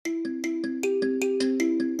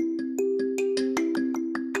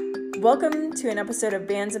Welcome to an episode of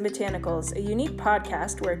Bands and Botanicals, a unique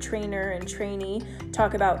podcast where a trainer and trainee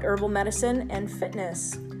talk about herbal medicine and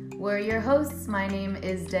fitness. We're your hosts. My name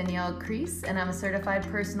is Danielle Crease, and I'm a certified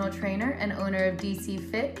personal trainer and owner of DC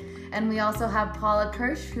Fit. And we also have Paula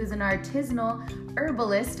Kirsch, who's an artisanal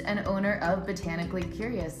herbalist and owner of Botanically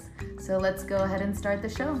Curious. So let's go ahead and start the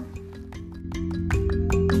show.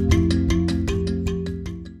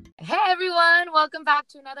 Hey everyone, welcome back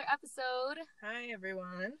to another episode. Hi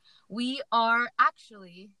everyone. We are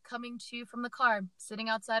actually coming to you from the car, sitting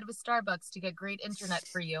outside of a Starbucks to get great internet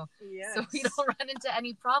for you. Yes. So we don't run into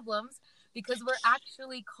any problems because we're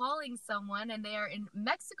actually calling someone and they are in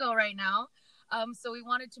Mexico right now. So we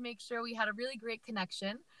wanted to make sure we had a really great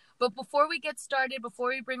connection. But before we get started, before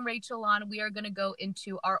we bring Rachel on, we are going to go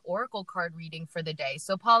into our Oracle card reading for the day.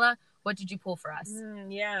 So Paula, what did you pull for us?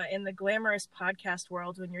 Yeah, in the glamorous podcast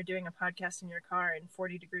world, when you're doing a podcast in your car in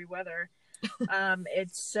 40-degree weather,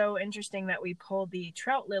 it's so interesting that we pulled the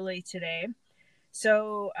trout lily today.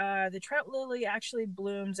 So the trout lily actually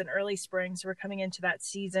blooms in early spring, so we're coming into that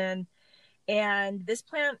season. And this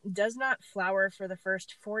plant does not flower for the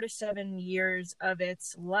first 4 to 7 years of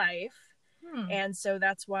its life. And so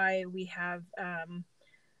that's why we have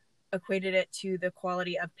equated it to the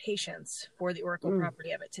quality of patience for the Oracle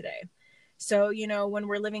property of it today. So, you know, when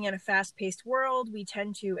we're living in a fast-paced world, we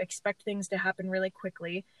tend to expect things to happen really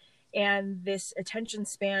quickly. And this attention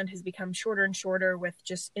span has become shorter and shorter with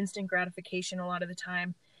just instant gratification a lot of the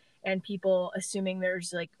time. And people assuming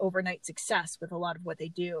there's like overnight success with a lot of what they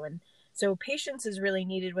do. And so patience is really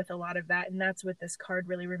needed with a lot of that. And that's what this card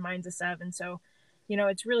really reminds us of. And so, you know,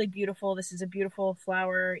 it's really beautiful. This is a beautiful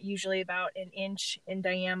flower, usually about 1 inch in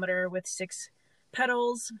diameter with 6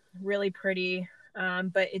 petals, really pretty.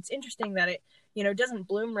 But it's interesting that it, you know, doesn't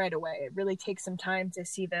bloom right away. It really takes some time to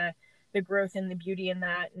see the growth and the beauty in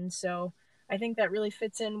that. And so I think that really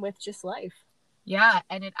fits in with just life. Yeah,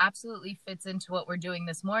 and it absolutely fits into what we're doing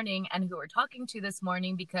this morning and who we're talking to this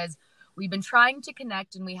morning, because we've been trying to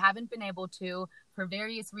connect and we haven't been able to for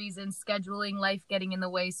various reasons, scheduling, life getting in the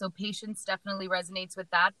way. So patience definitely resonates with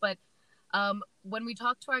that. But when we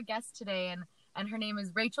talked to our guest today, and her name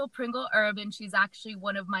is Rachel Pringle Urban, she's actually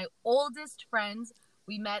one of my oldest friends.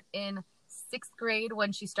 We met in 6th grade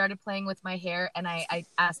when she started playing with my hair, and I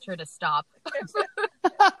asked her to stop because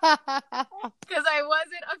I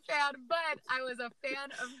wasn't a fan, but I was a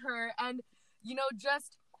fan of her. And, you know,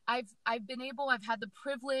 just I've had the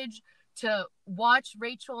privilege to watch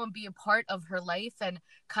Rachel and be a part of her life and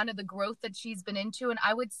kind of the growth that she's been into. And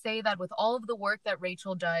I would say that with all of the work that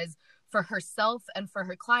Rachel does for herself and for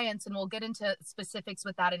her clients, and we'll get into specifics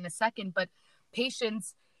with that in a second, but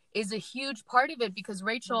patience is a huge part of it, because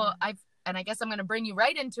Rachel, and I guess I'm going to bring you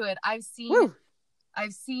right into it. I've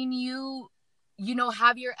seen you, you know,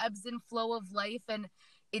 have your ebbs and flow of life, and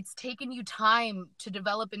it's taken you time to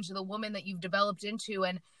develop into the woman that you've developed into.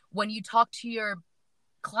 And when you talk to your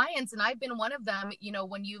clients, and I've been one of them, you know,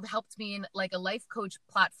 when you've helped me in like a life coach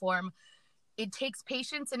platform, it takes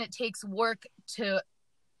patience and it takes work to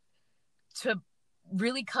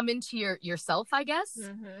really come into yourself, I guess.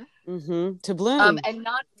 To bloom. And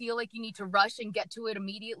not feel like you need to rush and get to it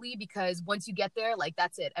immediately, because once you get there, like,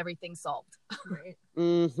 that's it, everything's solved. Right.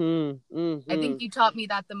 I think you taught me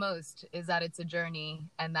that the most, is that it's a journey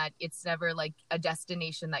and that it's never like a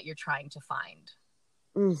destination that you're trying to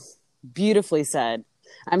find. Beautifully said.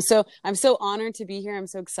 I'm so honored to be here. I'm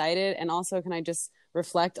so excited. And also, can I just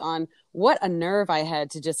reflect on what a nerve I had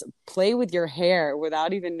to just play with your hair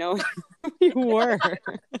without even knowing who you were.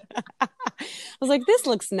 I was like, this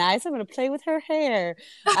looks nice. I'm going to play with her hair.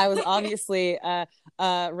 I was obviously a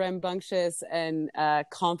rambunctious and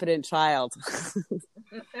confident child.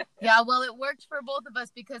 Yeah, well, it worked for both of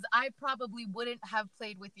us, because I probably wouldn't have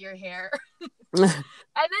played with your hair. And then who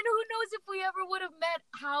knows if we ever would have met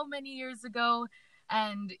how many years ago,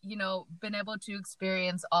 and, you know, been able to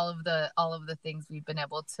experience all of the things we've been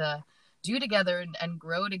able to do together and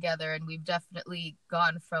grow together. And we've definitely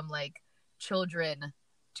gone from like children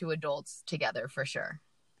to adults together, for sure.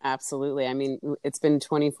 Absolutely. I mean, it's been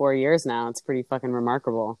 24 years now. It's pretty fucking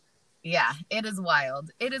remarkable. Yeah, it is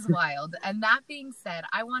wild. It is wild. And that being said,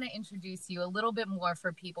 I want to introduce you a little bit more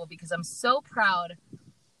for people, because I'm so proud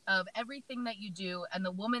of everything that you do and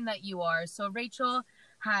the woman that you are. So Rachel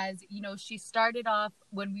has, you know, she started off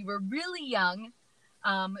when we were really young,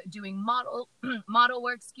 doing model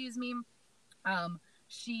work,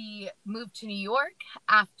 she moved to New York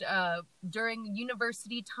after during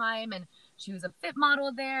university time, and she was a fit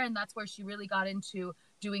model there, and that's where she really got into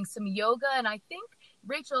doing some yoga. And I think,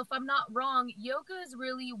 Rachel, if I'm not wrong, yoga is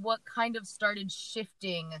really what kind of started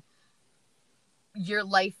shifting your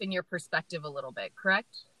life and your perspective a little bit,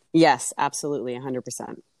 correct? Yes, absolutely.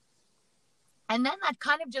 100%. And then that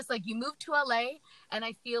kind of just like you moved to LA and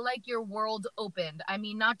I feel like your world opened. I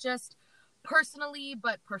mean, not just personally,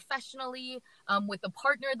 but professionally, with the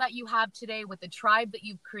partner that you have today, with the tribe that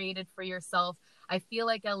you've created for yourself. I feel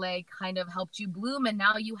like LA kind of helped you bloom. And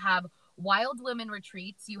now you have wild women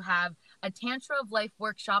retreats. You have a Tantra of Life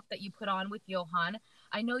workshop that you put on with Johan.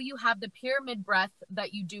 I know you have the pyramid breath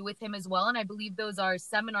that you do with him as well. And I believe those are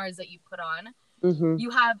seminars that you put on. Mm-hmm. You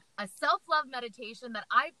have a self-love meditation that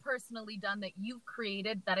I've personally done that you've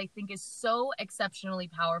created that I think is so exceptionally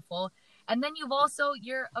powerful. And then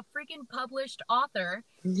you're a freaking published author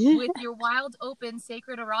with your Wild Open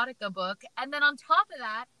Sacred Erotica book. And then on top of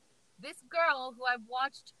that, this girl who I've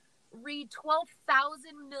watched read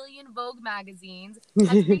 12,000 million Vogue magazines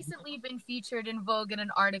has recently been featured in Vogue in an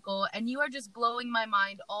article. And you are just blowing my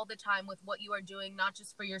mind all the time with what you are doing, not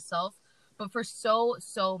just for yourself, but for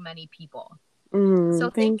so many people. So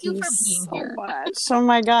thank you for being so here. Much. Oh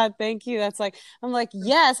my God. Thank you. I'm like,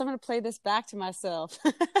 yes, I'm going to play this back to myself.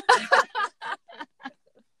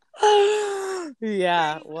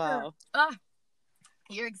 Yeah. Wow.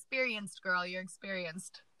 You're experienced, girl. You're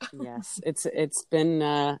experienced. Yes. It's been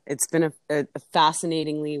a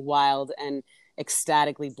fascinatingly wild and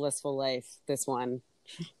ecstatically blissful life. This one.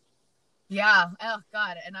 Yeah. Oh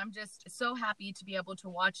God. And I'm just so happy to be able to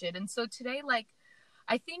watch it. And so today, like,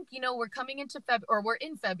 I think, we're coming into we're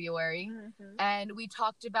in February, and we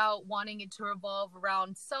talked about wanting it to revolve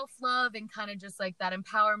around self-love and kind of just like that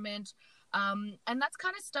empowerment. And that's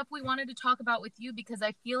kind of stuff we wanted to talk about with you because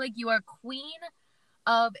I feel like you are queen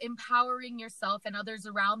of empowering yourself and others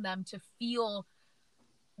around them to feel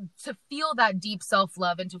that deep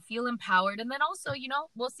self-love and to feel empowered. And then also,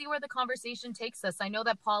 we'll see where the conversation takes us. I know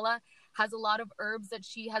that Paula has a lot of herbs that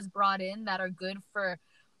she has brought in that are good for,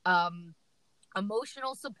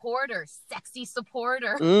 emotional support or sexy support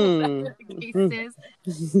or whatever the case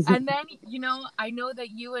is. And then, I know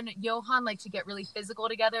that you and Johan like to get really physical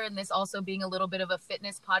together, and this also being a little bit of a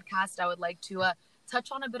fitness podcast, I would like to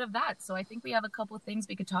touch on a bit of that. So I think we have a couple of things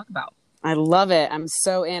we could talk about. I love it. I'm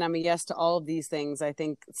a yes to all of these things. I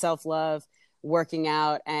think self-love, working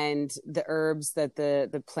out, and the herbs that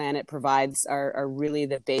the planet provides are really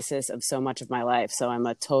the basis of so much of my life. So I'm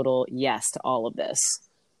a total yes to all of this.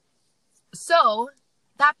 So,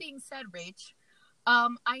 that being said, Rach,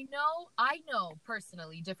 I know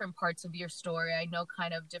personally different parts of your story. I know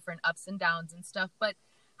kind of different ups and downs and stuff, but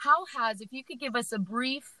if you could give us a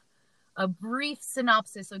brief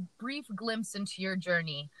synopsis, a brief glimpse into your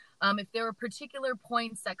journey, if there were particular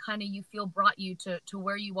points that kind of you feel brought you to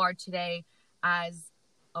where you are today as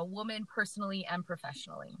a woman personally and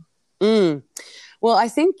professionally. Well, I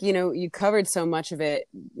think, you covered so much of it.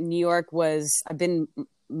 I've been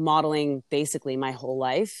modeling basically my whole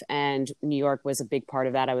life, and New York was a big part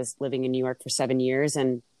of that. I was living in New York for 7 years,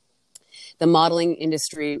 and the modeling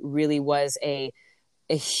industry really was a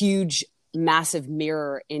huge, massive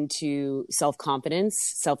mirror into self-confidence,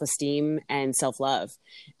 self-esteem, and self-love.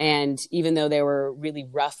 And even though there were really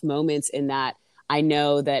rough moments in that, I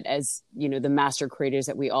know that as, the master creators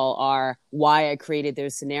that we all are, why I created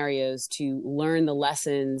those scenarios to learn the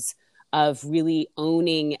lessons of really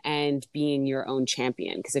owning and being your own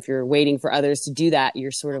champion. Because if you're waiting for others to do that,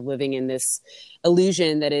 you're sort of living in this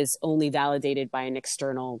illusion that is only validated by an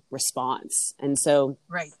external response. And so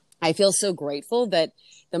right. I feel so grateful that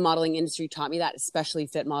the modeling industry taught me that, especially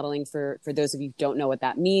fit modeling. For those of you who don't know what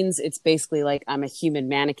that means, it's basically like I'm a human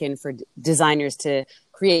mannequin for designers to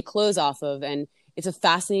create clothes off of. And it's a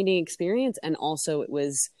fascinating experience. And also it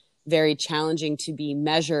was very challenging to be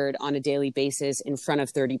measured on a daily basis in front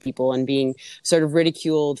of 30 people and being sort of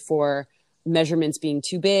ridiculed for measurements being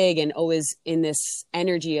too big and always in this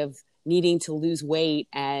energy of needing to lose weight.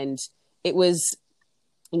 And it was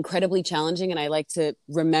incredibly challenging. And I like to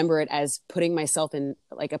remember it as putting myself in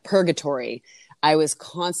like a purgatory. I was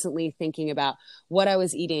constantly thinking about what I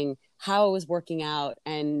was eating, how I was working out,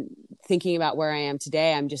 and thinking about where I am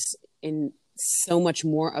today. I'm just in so much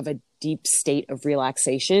more of a deep state of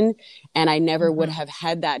relaxation. And I never would have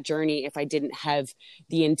had that journey if I didn't have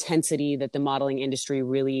the intensity that the modeling industry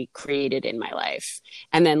really created in my life.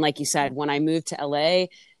 And then, like you said, when I moved to LA,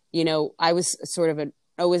 I was sort of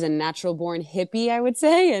always a natural born hippie, I would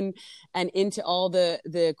say, and into all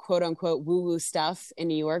the quote unquote woo woo stuff in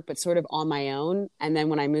New York, but sort of on my own. And then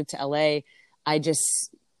when I moved to LA, I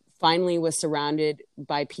just finally was surrounded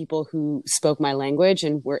by people who spoke my language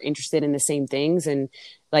and were interested in the same things. And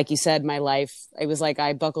like you said, my life, it was like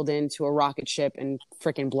I buckled into a rocket ship and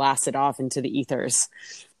freaking blasted off into the ethers.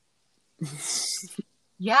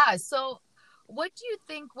 Yeah. So what do you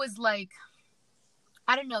think was like,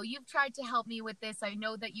 I don't know, you've tried to help me with this. I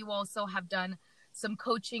know that you also have done some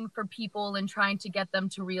coaching for people and trying to get them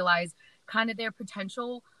to realize kind of their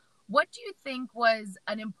potential. What do you think was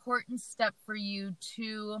an important step for you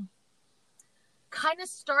to kind of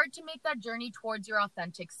start to make that journey towards your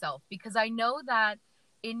authentic self? Because I know that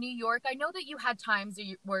in New York, I know that you had times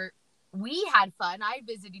where we had fun. I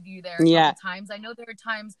visited you there a couple times. I know there were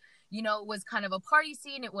times, you know, it was kind of a party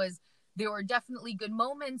scene. There were definitely good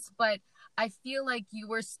moments, but I feel like you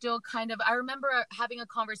were still kind of, I remember having a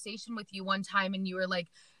conversation with you one time and you were like,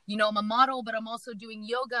 you know, I'm a model, but I'm also doing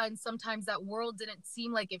yoga. And sometimes that world didn't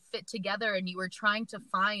seem like it fit together. And you were trying to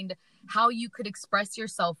find how you could express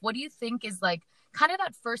yourself. What do you think is like kind of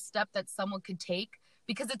that first step that someone could take?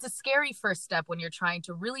 Because it's a scary first step when you're trying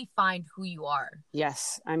to really find who you are.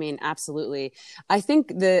 Yes. I mean, absolutely. I think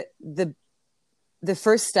the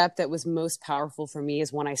first step that was most powerful for me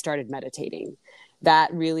is when I started meditating.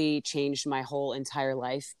 That really changed my whole entire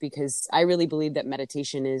life, because I really believe that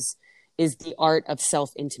meditation is the art of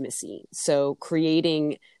self-intimacy. So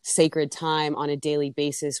creating sacred time on a daily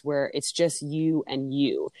basis where it's just you and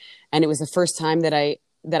you. And it was the first time that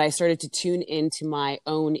I started to tune into my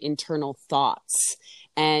own internal thoughts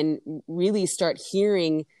and really start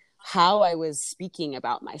hearing how I was speaking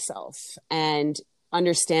about myself and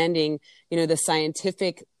understanding, you know, the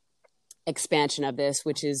scientific expansion of this,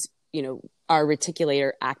 which is, you know, our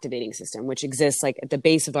reticulator activating system, which exists like at the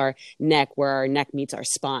base of our neck, where our neck meets our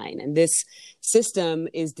spine. And this system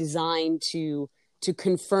is designed to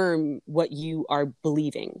confirm what you are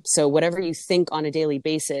believing. So whatever you think on a daily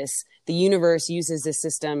basis, the universe uses this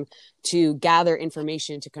system to gather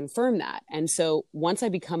information to confirm that. And so once I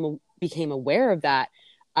became aware of that,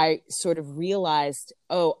 I sort of realized,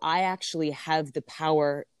 oh, I actually have the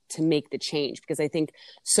power to make the change, because I think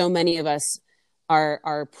so many of us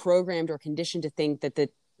are programmed or conditioned to think that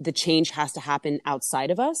the change has to happen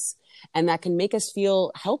outside of us. And that can make us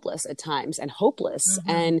feel helpless at times and hopeless. Mm-hmm.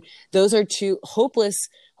 And those are two.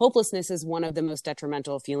 Hopelessness is one of the most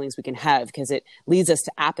detrimental feelings we can have, because it leads us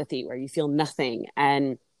to apathy, where you feel nothing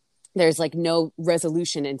and there's like no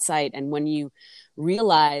resolution in sight. And when you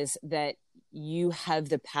realize that you have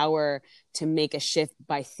the power to make a shift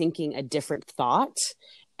by thinking a different thought,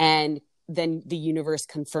 and then the universe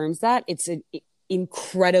confirms that, it's an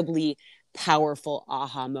incredibly powerful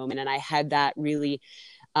aha moment. And I had that really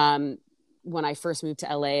when I first moved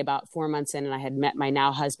to LA about 4 months in, and I had met my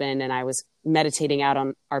now husband, and I was meditating out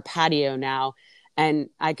on our patio now, and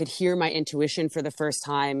I could hear my intuition for the first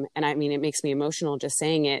time. And I mean, it makes me emotional just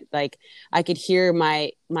saying it. Like I could hear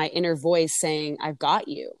my inner voice saying, I've got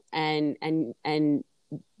you. And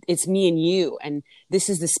it's me and you. And this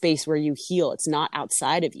is the space where you heal. It's not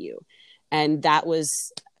outside of you. And that was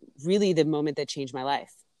really the moment that changed my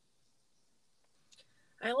life.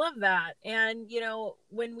 I love that. And, you know,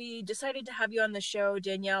 when we decided to have you on the show,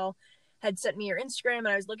 Danielle had sent me your Instagram, and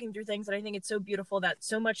I was looking through things, and I think it's so beautiful that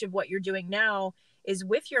so much of what you're doing now is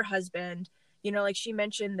with your husband. You know, like she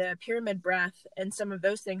mentioned the pyramid breath and some of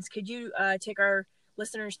those things. Could you take our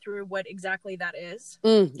listeners through what exactly that is?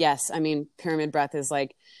 Yes. I mean, pyramid breath is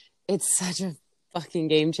like, it's such a fucking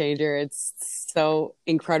game changer. It's so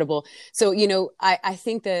incredible. So, you know, I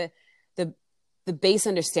think the base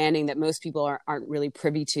understanding that most people aren't really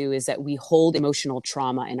privy to is that we hold emotional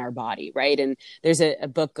trauma in our body, right? And there's a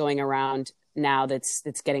book going around now that's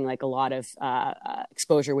getting like a lot of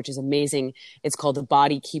exposure, which is amazing. It's called The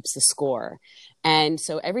Body Keeps the Score. And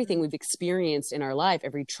so everything we've experienced in our life,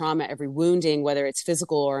 every trauma, every wounding, whether it's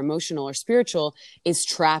physical or emotional or spiritual, is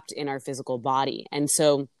trapped in our physical body. And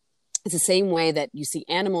so it's the same way that you see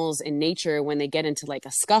animals in nature, when they get into like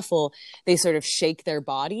a scuffle, they sort of shake their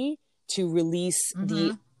body to release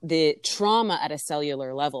the trauma at a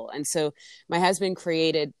cellular level. And so my husband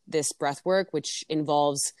created this breath work, which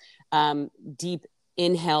involves deep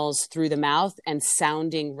inhales through the mouth and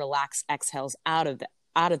sounding relaxed exhales out of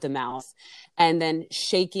the mouth, and then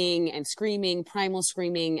shaking and screaming, primal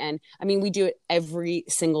screaming. And I mean, we do it every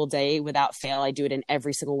single day without fail. I do it in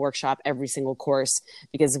every single workshop, every single course,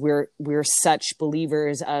 because we're such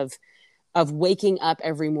believers of waking up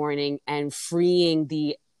every morning and freeing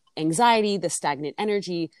the anxiety, the stagnant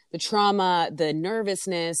energy, the trauma, the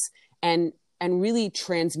nervousness, and really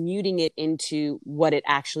transmuting it into what it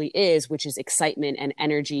actually is, which is excitement and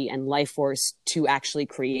energy and life force to actually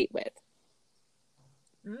create with.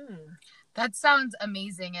 That sounds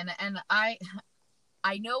amazing. And I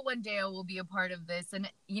know one day I will be a part of this.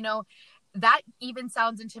 And, you know, that even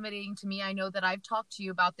sounds intimidating to me. I know that I've talked to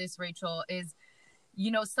you about this, Rachel, is,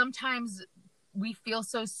 you know, sometimes we feel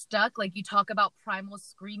so stuck. Like you talk about primal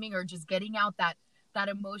screaming or just getting out that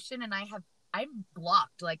emotion. And I have I'm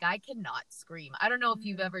blocked. Like I cannot scream. I don't know if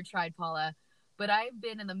you've ever tried, Paula, but I've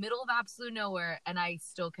been in the middle of absolute nowhere and I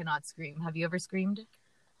still cannot scream. Have you ever screamed?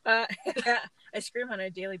 I scream on a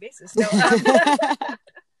daily basis. No,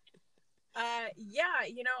 yeah,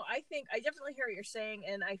 you know, I think I definitely hear what you're saying,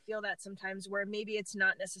 and I feel that sometimes where maybe it's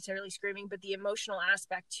not necessarily screaming, but the emotional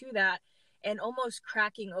aspect to that, and almost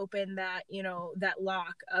cracking open that, you know, that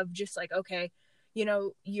lock of just like, okay, you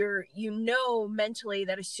know, mentally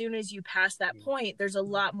that as soon as you pass that point, there's a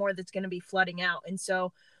lot more that's going to be flooding out, and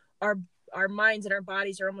so our minds and our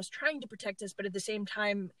bodies are almost trying to protect us, but at the same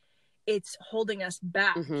time it's holding us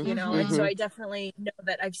back, you know. And so I definitely know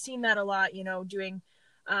that I've seen that a lot, you know, doing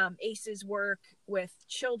ACEs work with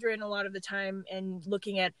children a lot of the time, and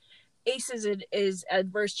looking at ACEs is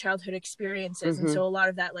adverse childhood experiences. And so a lot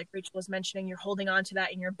of that, like Rachel was mentioning, you're holding on to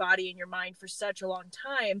that in your body and your mind for such a long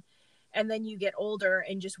time, and then you get older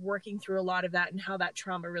and just working through a lot of that and how that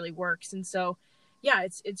trauma really works. And so yeah,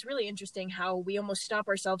 it's really interesting how we almost stop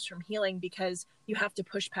ourselves from healing because you have to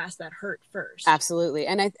push past that hurt first. Absolutely.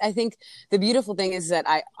 And I think the beautiful thing is that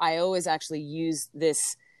I always actually use this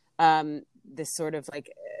this sort of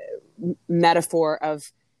like metaphor of,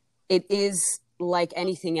 it is like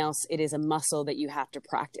anything else, it is a muscle that you have to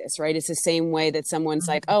practice, right? It's the same way that someone's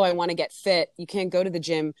like, oh, I want to get fit. You can't go to the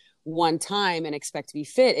gym one time and expect to be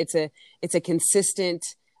fit. It's a consistent,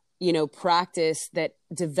 you know, practice that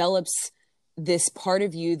develops this part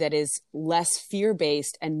of you that is less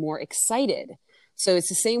fear-based and more excited. So it's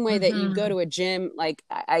the same way that you go to a gym. Like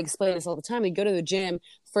I explain this all the time. You go to the gym.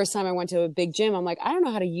 First time I went to a big gym, I'm like, I don't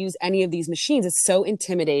know how to use any of these machines. It's so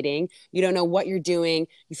intimidating. You don't know what you're doing.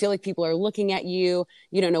 You feel like people are looking at you.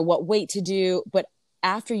 You don't know what weight to do. But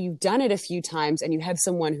after you've done it a few times and you have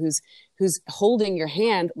someone who's holding your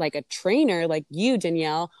hand, like a trainer, like you,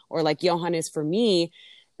 Danielle, or like Johan is for me,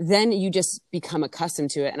 then you just become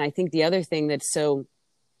accustomed to it. And I think the other thing that's so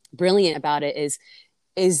brilliant about it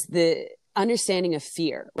is the understanding of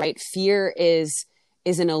fear, right? Fear is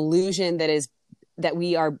an illusion that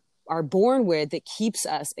we are born with, that keeps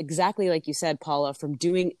us, exactly like you said, Paula, from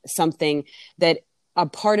doing something that a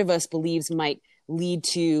part of us believes might lead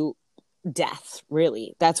to death.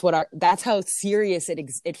 Really, that's how serious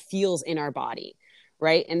it feels in our body,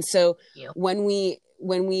 right? And so when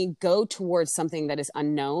we go towards something that is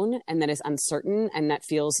unknown and that is uncertain and that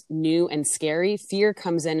feels new and scary, fear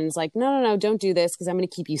comes in and is like, no, don't do this because I'm going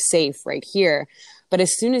to keep you safe right here. But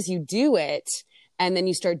as soon as you do it and then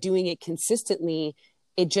you start doing it consistently,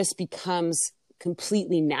 it just becomes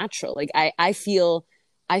completely natural. Like I feel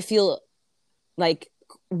like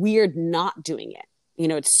weird not doing it. You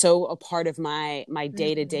know, it's so a part of my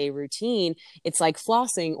day-to-day routine. It's like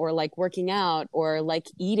flossing or like working out or like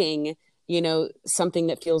eating, you know, something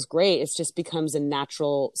that feels great. It just becomes a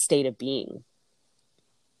natural state of being.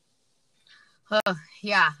 Oh,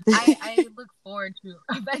 yeah. I look forward to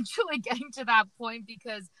eventually getting to that point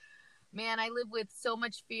because, man, I live with so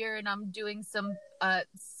much fear, and I'm doing some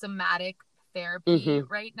somatic therapy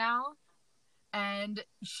right now. And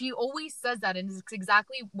she always says that, and it's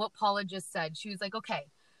exactly what Paula just said. She was like, okay,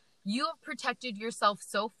 you have protected yourself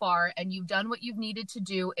so far, and you've done what you've needed to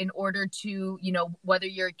do in order to, you know, whether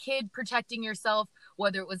you're a kid protecting yourself,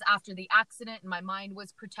 whether it was after the accident and my mind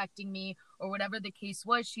was protecting me, or whatever the case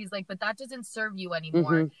was. She's like, but that doesn't serve you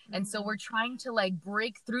anymore. And so we're trying to like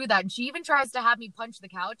break through that. And she even tries to have me punch the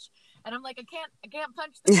couch, and I'm like, I can't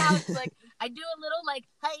punch the couch. Like I do a little like,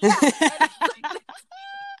 hey, yeah.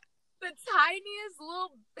 The tiniest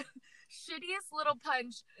little shittiest little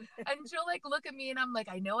punch, and she'll like look at me and I'm like,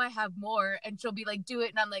 I know I have more, and she'll be like, do it,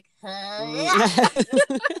 and I'm like, yeah.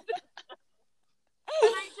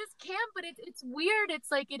 And I just can't. But it's weird. It's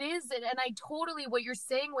like it is, and I totally what you're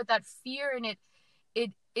saying with that fear, and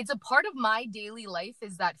it's a part of my daily life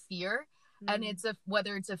is that fear. And it's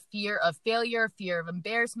whether it's a fear of failure, fear of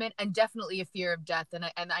embarrassment, and definitely a fear of death. And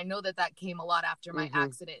I know that came a lot after my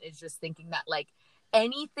accident, is just thinking that like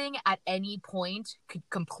anything at any point could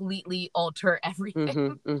completely alter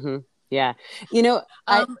everything. Yeah. You know,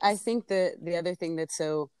 I think the other thing that's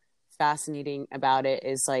so fascinating about it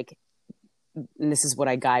is like, and this is what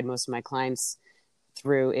I guide most of my clients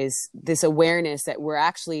through, is this awareness that we're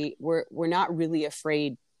not really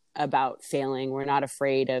afraid about failing. We're not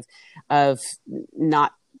afraid of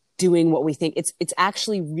not doing what we think. It's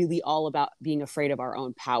actually really all about being afraid of our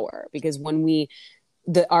own power, because when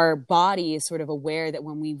our body is sort of aware that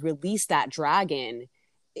when we release that dragon,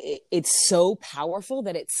 it's so powerful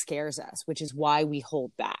that it scares us, which is why we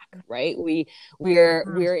hold back, right?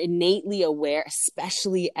 We're innately aware,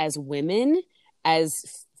 especially as women, as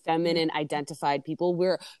feminine identified people,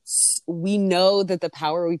 we know that the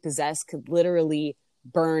power we possess could literally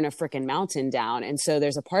burn a freaking mountain down. And so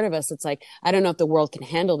there's a part of us that's like, I don't know if the world can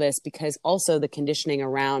handle this, because also the conditioning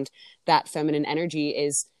around that feminine energy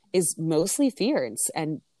is mostly fear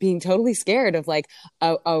and being totally scared of like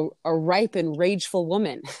a ripe and rageful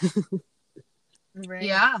woman. Right.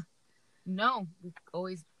 Yeah. No,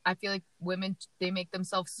 I feel like women, they make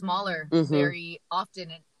themselves smaller very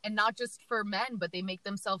often, and not just for men, but they make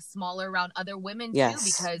themselves smaller around other women too,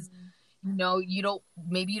 because you don't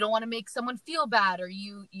want to make someone feel bad, or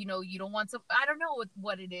you don't want some, I don't know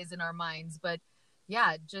what it is in our minds, but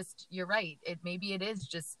yeah, just, you're right. Maybe it is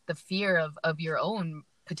just the fear of your own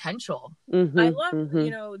potential. I love,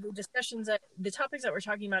 the discussions the topics that we're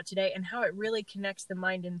talking about today, and how it really connects the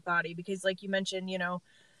mind and body, because like you mentioned,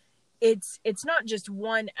 it's not just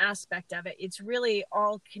one aspect of it. It's really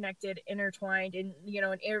all connected, intertwined, and, in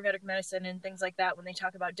Ayurvedic medicine and things like that, when they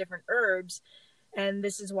talk about different herbs. And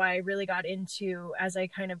this is why I really got into, as I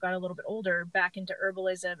kind of got a little bit older, back into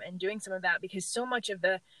herbalism and doing some of that, because so much of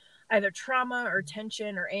the either trauma or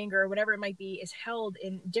tension or anger or whatever it might be is held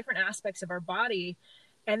in different aspects of our body.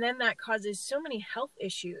 And then that causes so many health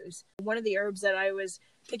issues. One of the herbs that I was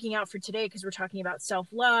picking out for today, because we're talking about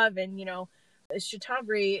self-love, and,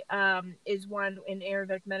 Shatavari is one in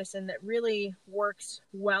Ayurvedic medicine that really works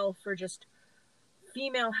well for just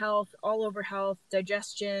female health, all over health,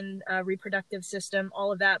 digestion, reproductive system,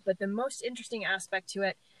 all of that. But the most interesting aspect to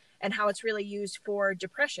it, and how it's really used for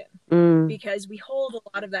depression, because we hold a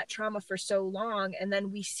lot of that trauma for so long, and then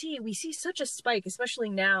we see such a spike, especially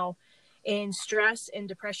now, in stress and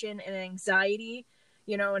depression and anxiety,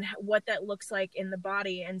 and what that looks like in the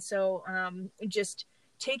body. And so just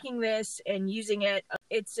taking this and using it,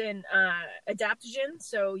 it's an adaptogen,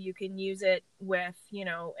 so you can use it with,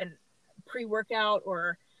 an pre-workout,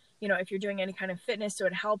 or if you're doing any kind of fitness, so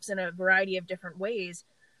it helps in a variety of different ways.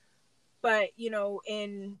 But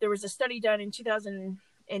there was a study done in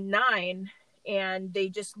 2009, and they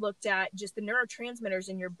just looked at just the neurotransmitters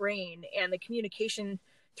in your brain and the communication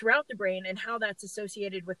throughout the brain, and how that's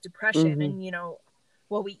associated with depression, and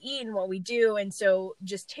what we eat and what we do. And so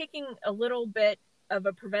just taking a little bit of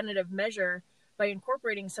a preventative measure by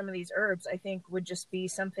incorporating some of these herbs, I think would just be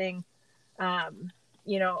something a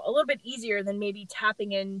little bit easier than maybe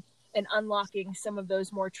tapping in and unlocking some of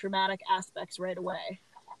those more traumatic aspects right away.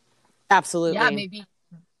 Absolutely. Yeah, maybe.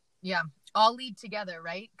 Yeah. All lead together,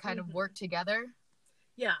 right? Kind of work together.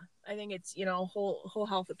 Yeah. I think it's, whole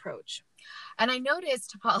health approach. And I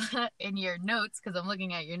noticed, Paula, in your notes, because I'm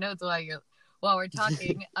looking at your notes while we're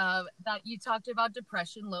talking, that you talked about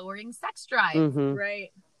depression lowering sex drive.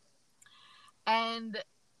 Right. And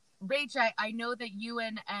Rach, I know that you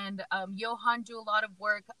and Johan do a lot of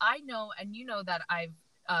work. I know, and that I've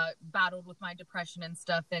battled with my depression and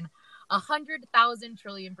stuff, and 100,000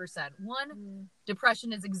 trillion%. One,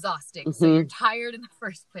 depression is exhausting, so you're tired in the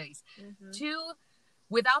first place. Two,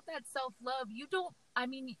 without that self-love,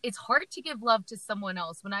 it's hard to give love to someone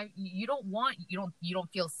else when you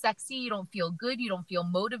don't feel sexy, you don't feel good, you don't feel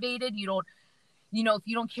motivated, you don't, if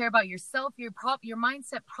you don't care about yourself, your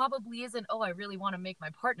mindset probably isn't, oh, I really want to make my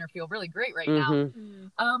partner feel really great right now.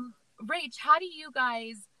 Rach, how do you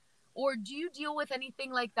guys, or do you deal with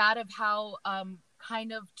anything like that, of how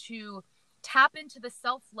kind of to tap into the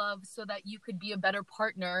self-love so that you could be a better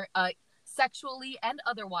partner, sexually and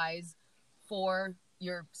otherwise, for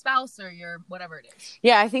your spouse or your whatever it is?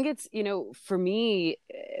 Yeah, I think it's, for me,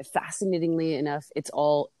 fascinatingly enough, it's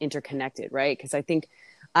all interconnected, right? Because I think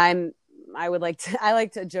I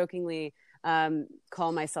like to jokingly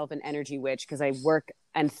call myself an energy witch, because I work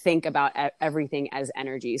and think about everything as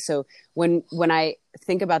energy. So when I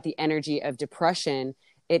think about the energy of depression,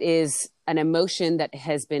 it is an emotion that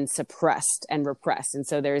has been suppressed and repressed. And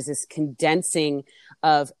so there's this condensing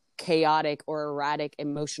of chaotic or erratic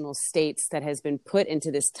emotional states that has been put into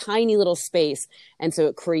this tiny little space. And so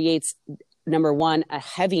it creates, number one, a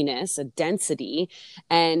heaviness, a density.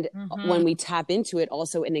 And when we tap into it,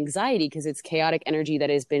 also an anxiety, because it's chaotic energy that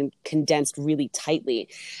has been condensed really tightly.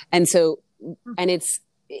 And so, and it's,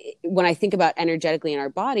 when I think about energetically in our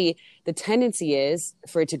body, the tendency is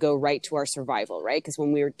for it to go right to our survival, right? Because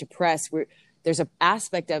when we're depressed, there's an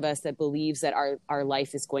aspect of us that believes that our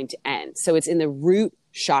life is going to end. So it's in the root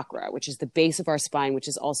chakra, which is the base of our spine, which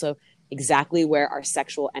is also exactly where our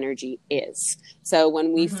sexual energy is. So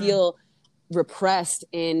when we feel repressed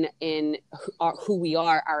in who we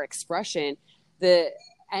are, our expression, the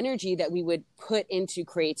energy that we would put into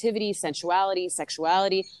creativity, sensuality,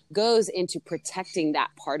 sexuality goes into protecting that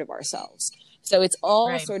part of ourselves. So it's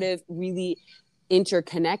all sort of really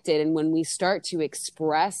interconnected. And when we start to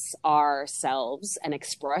express ourselves and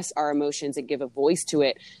express our emotions and give a voice to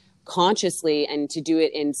it, consciously and to do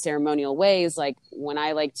it in ceremonial ways. Like when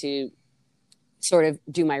I like to sort of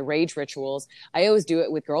do my rage rituals, I always do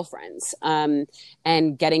it with girlfriends. And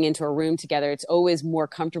getting into a room together, it's always more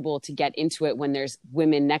comfortable to get into it when there's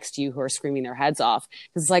women next to you who are screaming their heads off.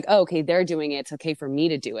 Because it's like, oh, okay, they're doing it. It's okay for me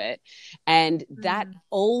to do it. And that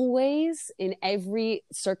always, in every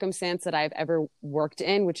circumstance that I've ever worked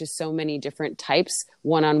in, which is so many different types,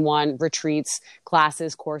 one-on-one retreats,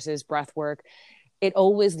 classes, courses, breath work, it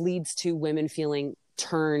always leads to women feeling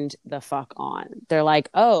turned the fuck on. They're like,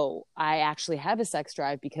 oh, I actually have a sex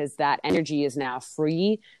drive because that energy is now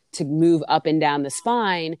free to move up and down the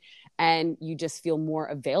spine, and you just feel more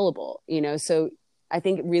available, you know? So I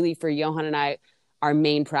think really for Johan and I, our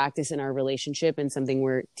main practice in our relationship and something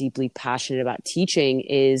we're deeply passionate about teaching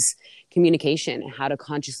is communication, how to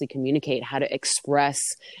consciously communicate, how to express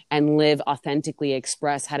and live authentically,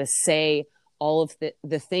 express, how to say all of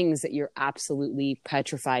the things that you're absolutely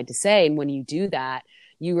petrified to say. And when you do that,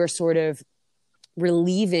 you are sort of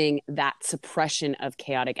relieving that suppression of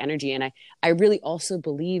chaotic energy. And I really also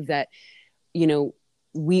believe that, you know,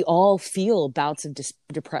 we all feel bouts of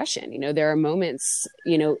depression. You know, there are moments,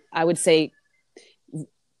 you know, I would say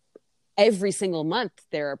every single month,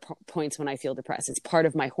 there are points when I feel depressed. It's part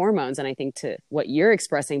of my hormones. And I think to what you're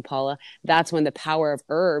expressing, Paula, that's when the power of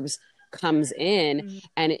herbs comes in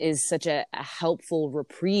and is such a helpful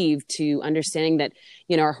reprieve to understanding that,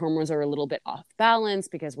 you know, our hormones are a little bit off balance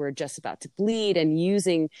because we're just about to bleed, and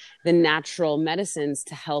using the natural medicines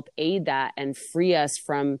to help aid that and free us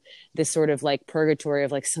from this sort of like purgatory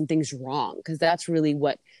of like something's wrong. Because that's really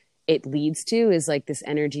what it leads to, is like this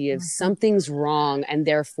energy of something's wrong and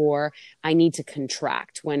therefore I need to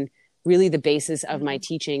contract, when really the basis of my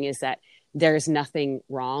teaching is that there's nothing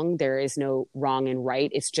wrong. There is no wrong and right.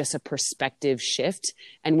 It's just a perspective shift.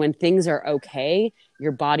 And when things are okay,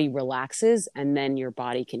 your body relaxes and then your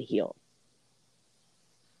body can heal.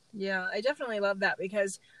 Yeah, I definitely love that,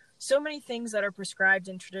 because so many things that are prescribed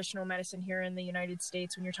in traditional medicine here in the United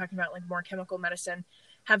States, when you're talking about like more chemical medicine,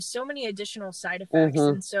 have so many additional side effects.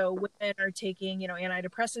 And so women are taking, you know,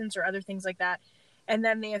 antidepressants or other things like that, and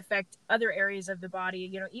then they affect other areas of the body.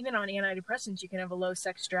 You know, even on antidepressants, you can have a low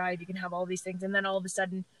sex drive, you can have all these things, and then all of a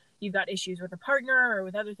sudden you've got issues with a partner or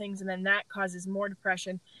with other things, and then that causes more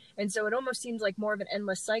depression. And so it almost seems like more of an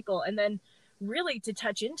endless cycle. And then really to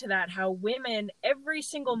touch into that, how women every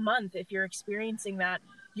single month, if you're experiencing that,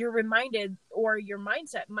 you're reminded, or your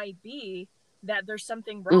mindset might be that there's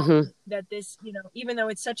something wrong, that this, you know, even though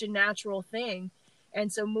it's such a natural thing.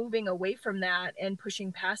 And so moving away from that and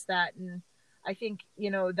pushing past that. And I think,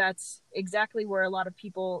 you know, that's exactly where a lot of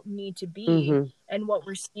people need to be. And what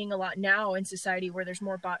we're seeing a lot now in society, where there's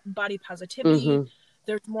more body positivity,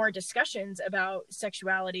 there's more discussions about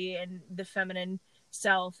sexuality and the feminine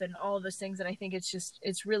self and all of those things. And I think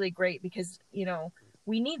it's really great, because, you know,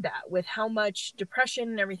 we need that with how much depression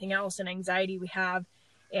and everything else and anxiety we have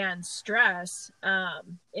and stress.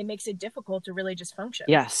 It makes it difficult to really just function.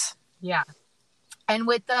 Yes. Yeah. And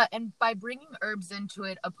by bringing herbs into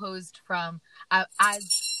it, opposed from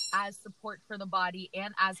as support for the body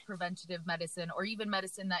and as preventative medicine, or even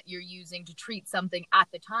medicine that you're using to treat something at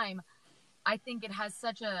the time, I think it has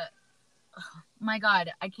such a, oh my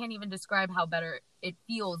God, I can't even describe how better it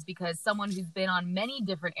feels, because someone who's been on many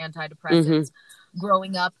different antidepressants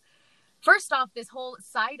growing up, first off, this whole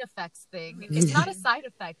side effects thing, it's not a side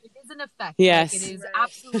effect, it is an effect. Yes. Like, it is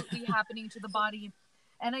absolutely happening to the body.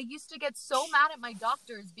 And I used to get so mad at my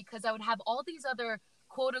doctors because I would have all these other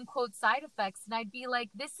quote unquote side effects. And I'd be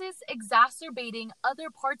like, this is exacerbating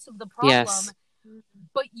other parts of the problem. Yes.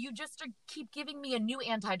 But you just keep giving me a new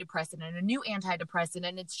antidepressant and a new antidepressant.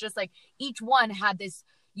 And it's just like each one had this,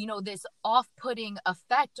 you know, this off-putting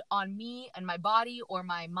effect on me and my body or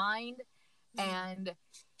my mind. And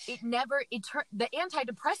the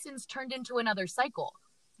antidepressants turned into another cycle.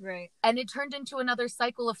 Right. And it turned into another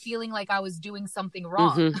cycle of feeling like I was doing something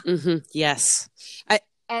wrong. Yes.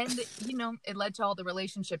 And, you know, it led to all the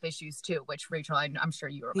relationship issues too, which, Rachel, I'm sure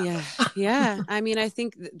you remember. Yeah. I mean, I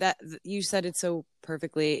think that you said it so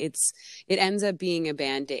perfectly. It ends up being a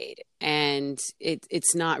Band-Aid, and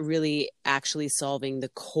it's not really actually solving the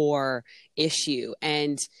core issue.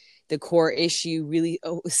 And the core issue really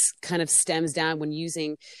kind of stems down when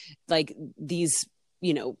using like these,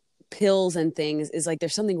 you know, pills and things, is like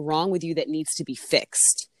there's something wrong with you that needs to be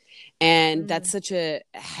fixed. And that's such a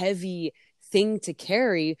heavy thing to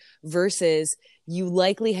carry, versus you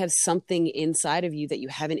likely have something inside of you that you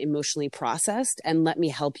haven't emotionally processed, and let me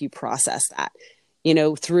help you process that, you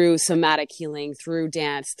know, through somatic healing, through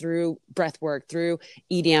dance, through breath work, through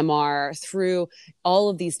EDMR, through all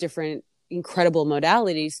of these different incredible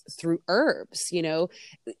modalities, through herbs. You know,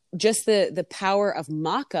 just the power of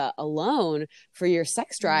maca alone for your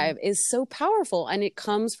sex drive is so powerful, and it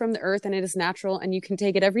comes from the earth, and it is natural, and you can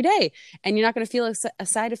take it every day, and you're not going to feel a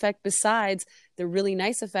side effect besides the really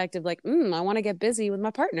nice effect of like, I want to get busy with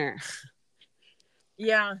my partner.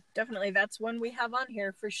 Yeah, definitely. That's one we have on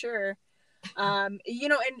here for sure. You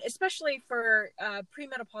know, and especially for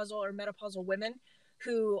premenopausal or menopausal women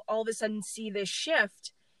who all of a sudden see this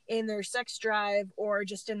shift in their sex drive or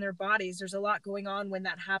just in their bodies. There's a lot going on when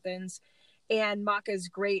that happens. And maca is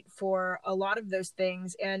great for a lot of those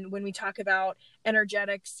things. And when we talk about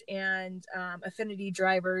energetics and affinity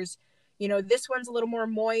drivers, you know, this one's a little more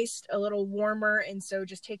moist, a little warmer. And so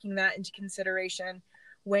just taking that into consideration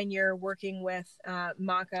when you're working with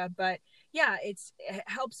maca. But yeah, it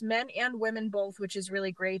helps men and women both, which is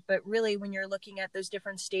really great. But really, when you're looking at those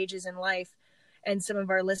different stages in life, and some of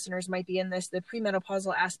our listeners might be in this, the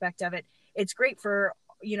premenopausal aspect of it, it's great for,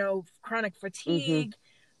 you know, chronic fatigue,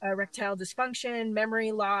 erectile dysfunction,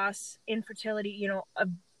 memory loss, infertility, you know, a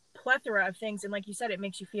plethora of things. And like you said, it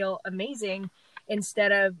makes you feel amazing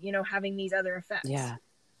instead of, you know, having these other effects.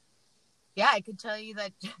 Yeah, I could tell you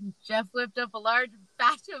that Jeff whipped up a large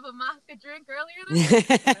batch of a maca drink earlier this week.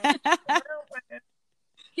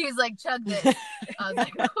 He was like, chug this. I was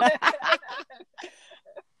like,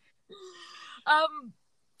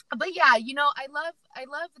 but yeah, you know, I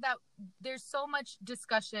love that there's so much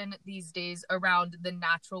discussion these days around the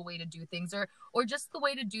natural way to do things, or just the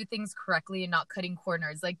way to do things correctly and not cutting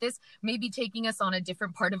corners. Like, this may be taking us on a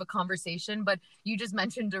different part of a conversation, but you just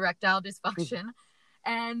mentioned erectile dysfunction.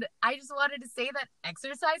 And I just wanted to say that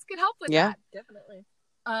exercise could help with that. Definitely.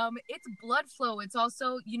 It's blood flow. It's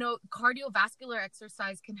also, you know, cardiovascular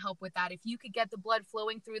exercise can help with that. If you could get the blood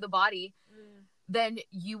flowing through the body, then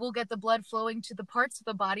you will get the blood flowing to the parts of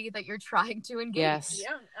the body that you're trying to engage. Yes.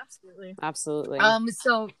 Yeah, absolutely. Absolutely.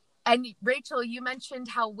 So, and Rachel, you mentioned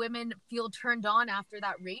how women feel turned on after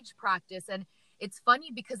that rage practice. And it's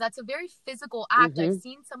funny because that's a very physical act. I've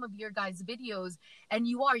seen some of your guys' videos, and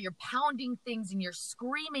you're pounding things and you're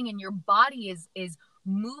screaming, and your body is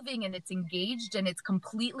moving, and it's engaged, and it's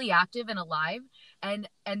completely active and alive. And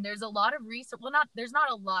there's a lot of research. Well, there's not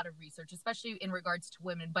a lot of research, especially in regards to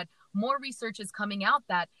women, but more research is coming out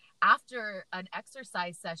that after an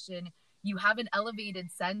exercise session, you have an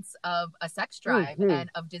elevated sense of a sex drive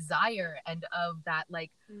and of desire and of that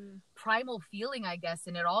like primal feeling, I guess.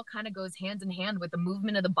 And it all kind of goes hand in hand with the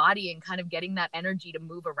movement of the body and kind of getting that energy to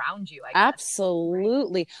move around you, I guess.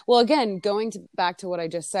 Absolutely. Well, again, going back to what I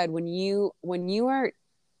just said, when you are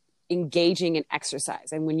engaging in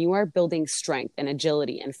exercise and when you are building strength and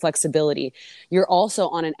agility and flexibility, you're also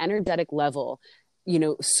on an energetic level, you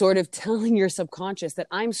know, sort of telling your subconscious that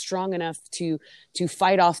I'm strong enough to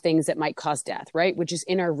fight off things that might cause death, right? Which is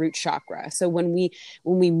in our root chakra. So when we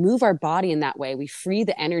move our body in that way, we free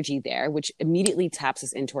the energy there, which immediately taps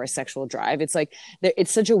us into our sexual drive. It's like,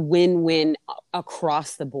 it's such a win-win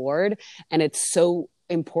across the board. And it's so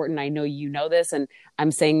important. I know you know this, and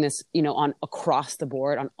I'm saying this, you know, on across the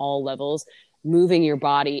board on all levels. Moving your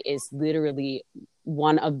body is literally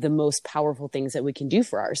one of the most powerful things that we can do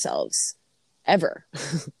for ourselves ever.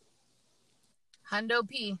 Hundo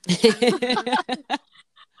P.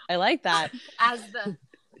 I like that.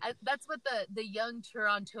 That's what the young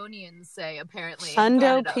Torontonians say, apparently.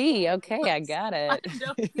 Hundo P. Okay, I got it.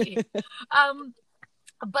 Hundo P.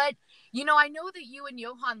 But you know, I know that you and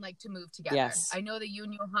Johan like to move together. Yes. I know that you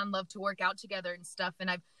and Johan love to work out together and stuff.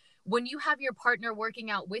 And when you have your partner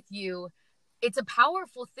working out with you, it's a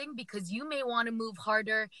powerful thing because you may want to move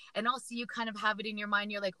harder, and also you kind of have it in your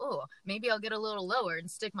mind. You're like, oh, maybe I'll get a little lower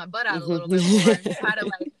and stick my butt out a little bit more and try to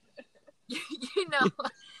like, you know.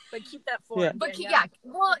 But keep that form. Yeah. But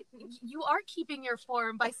well, you are keeping your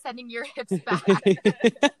form by sending your hips back.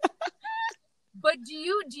 But do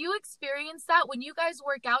you experience that when you guys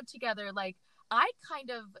work out together? Like,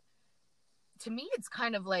 to me, it's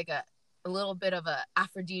kind of like a little bit of a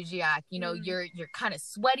aphrodisiac, you know. You're kind of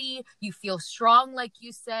sweaty, you feel strong, like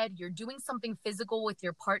you said, you're doing something physical with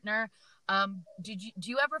your partner. Do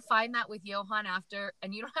you ever find that with Johan after,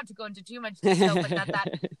 and you don't have to go into too much detail, but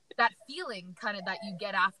that feeling kind of that you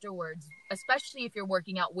get afterwards, especially if you're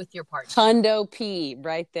working out with your partner? Hundo P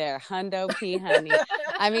right there. Hundo P, honey.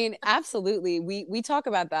 I mean, absolutely. We talk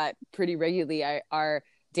about that pretty regularly. Our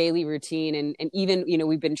daily routine, and even, you know,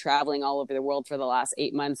 we've been traveling all over the world for the last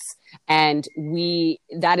 8 months, and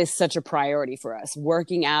that is such a priority for us.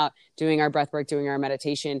 Working out, doing our breath work, doing our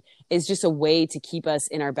meditation is just a way to keep us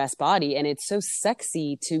in our best body. And it's so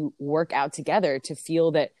sexy to work out together, to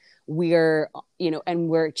feel that we're, you know, and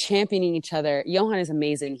we're championing each other. Johan is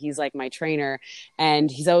amazing. He's like my trainer, and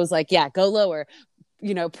he's always like, yeah, go lower,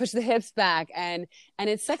 push the hips back, and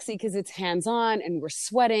it's sexy because it's hands-on and we're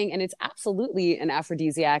sweating, and it's absolutely an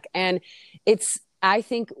aphrodisiac. And it's, I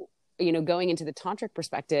think, going into the tantric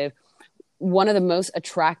perspective, one of the most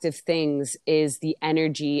attractive things is the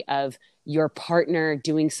energy of your partner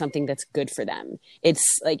doing something that's good for them. It's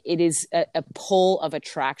like, it is a pull of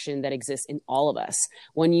attraction that exists in all of us.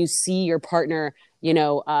 When you see your partner,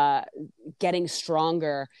 getting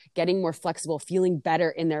stronger, getting more flexible, feeling better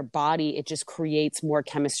in their body, it just creates more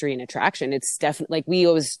chemistry and attraction. It's definitely, like, we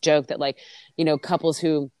always joke that, like, couples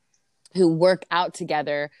who work out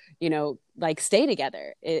together, like, stay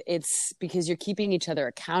together. It's because you're keeping each other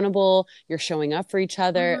accountable. You're showing up for each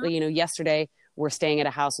other. Mm-hmm. Yesterday we're staying at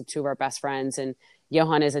a house with two of our best friends, and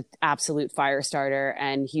Johan is an absolute fire starter.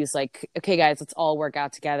 And he was like, okay, guys, let's all work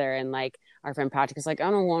out together. And, like, our friend Patrick is like, I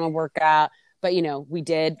don't want to work out. But, we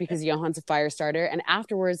did, because Johan's a fire starter. And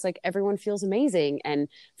afterwards, like, everyone feels amazing and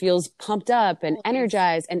feels pumped up and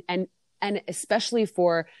energized. And especially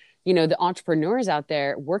for, the entrepreneurs out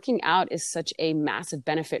there, working out is such a massive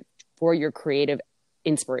benefit for your creative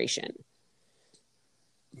inspiration.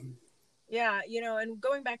 Yeah, and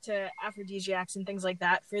going back to aphrodisiacs and things like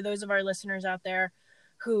that, for those of our listeners out there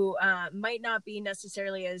who might not be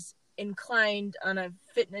necessarily as inclined on a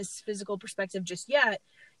fitness, physical perspective just yet,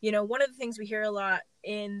 one of the things we hear a lot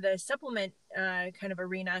in the supplement kind of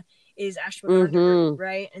arena is ashwagandha root,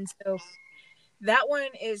 right? And so that one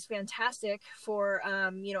is fantastic for,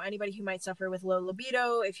 anybody who might suffer with low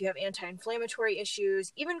libido, if you have anti-inflammatory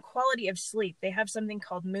issues, even quality of sleep. They have something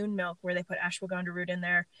called moon milk where they put ashwagandha root in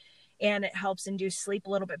there, and it helps induce sleep a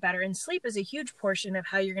little bit better. And sleep is a huge portion of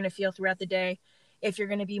how you're going to feel throughout the day, if you're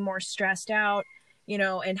going to be more stressed out,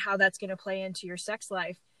 and how that's going to play into your sex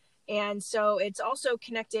life. And so it's also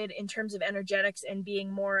connected in terms of energetics and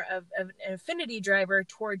being more of an affinity driver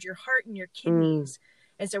towards your heart and your kidneys.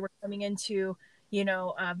 And so we're coming into,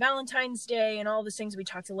 Valentine's Day and all those things. We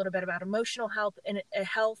talked a little bit about emotional health,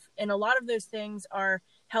 and a lot of those things are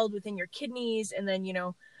held within your kidneys. And then,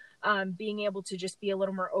 being able to just be a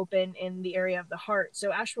little more open in the area of the heart.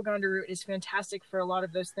 So ashwagandha root is fantastic for a lot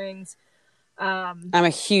of those things. I'm a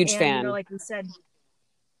huge fan. Like we said,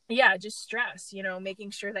 yeah, just stress,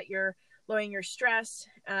 making sure that you're lowering your stress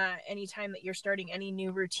anytime that you're starting any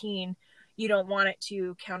new routine. You don't want it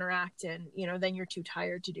to counteract and, then you're too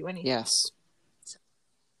tired to do anything. Yes.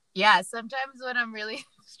 Yeah, sometimes when I'm really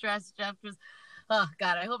stressed, Jeff just, oh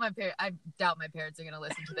God, I doubt my parents are going to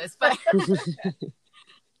listen to this, but when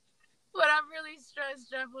I'm really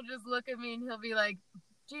stressed, Jeff will just look at me and he'll be like,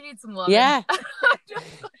 do you need some love? Yeah.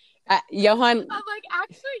 Johan. I'm like,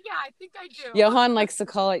 actually, yeah, I think I do. Johan likes to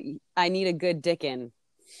call it, I need a good dickin'.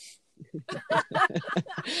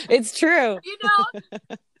 It's true.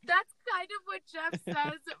 That's kind of what Jeff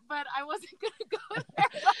says, but I wasn't going to go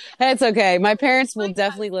there. It's okay. My parents will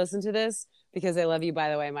definitely listen to this because they love you. By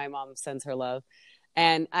the way, my mom sends her love.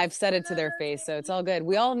 And I've said it to their face, so it's all good.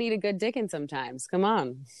 We all need a good dickin' sometimes. Come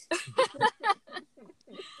on.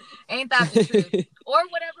 Ain't that the truth? Or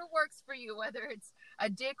whatever works for you, whether it's a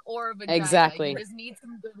dick or a vagina. Exactly. You just need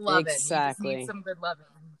some good loving. Exactly. You just need some good loving.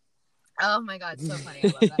 Oh my God, so funny. I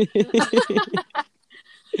love that.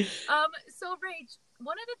 So Rach,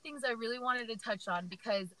 one of the things I really wanted to touch on,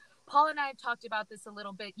 because Paul and I have talked about this a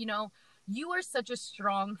little bit, you are such a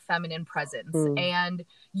strong feminine presence, and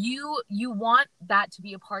you want that to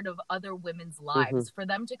be a part of other women's lives, for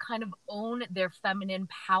them to kind of own their feminine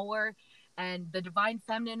power and the divine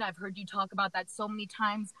feminine. I've heard you talk about that so many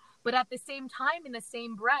times, but at the same time, in the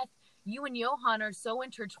same breath, you and Johan are so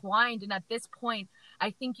intertwined. And at this point, I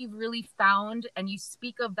think you've really found, and you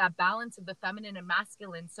speak of that balance of the feminine and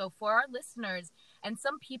masculine. So for our listeners and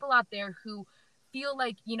some people out there who feel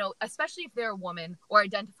like, especially if they're a woman or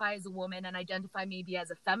identify as a woman and identify maybe as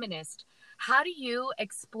a feminist, how do you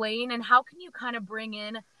explain and how can you kind of bring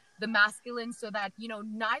in the masculine so that,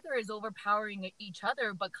 neither is overpowering each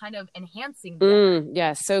other, but kind of enhancing the other?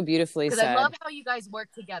 Yeah, so beautifully said. Because I love how you guys work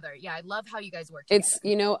together. Yeah, I love how you guys work together. It's,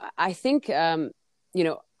 I think,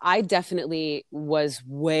 I definitely was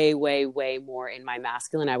way, way, way more in my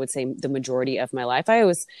masculine. I would say the majority of my life. I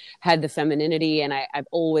always had the femininity, and I've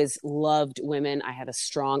always loved women. I had a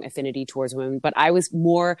strong affinity towards women, but I was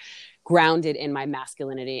more grounded in my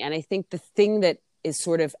masculinity. And I think the thing that is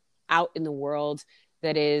sort of out in the world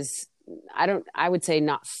that is, I would say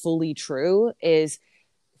not fully true, is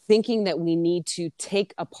thinking that we need to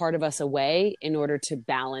take a part of us away in order to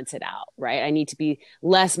balance it out, right? I need to be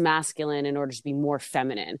less masculine in order to be more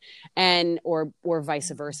feminine, or vice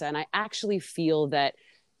versa. And I actually feel that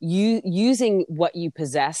using what you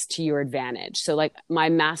possess to your advantage. So like my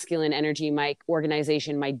masculine energy, my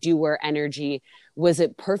organization, my doer energy was a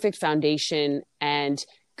perfect foundation and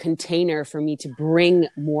container for me to bring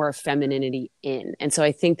more femininity in. And so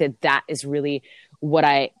I think that that is really what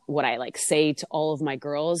I like say to all of my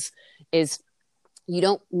girls is, you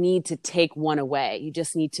don't need to take one away. You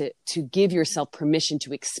just need to give yourself permission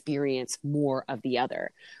to experience more of the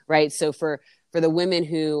other. Right. So for the women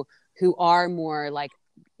who are more like,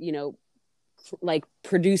 you know, like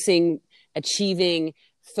producing, achieving,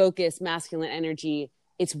 focused masculine energy,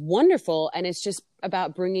 it's wonderful. And it's just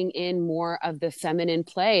about bringing in more of the feminine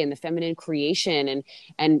play and the feminine creation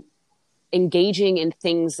and engaging in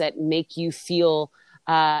things that make you feel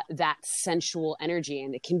that sensual energy.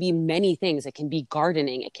 And it can be many things. It can be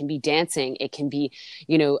gardening. It can be dancing. It can be,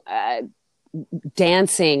 you know,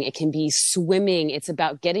 dancing. It can be swimming. It's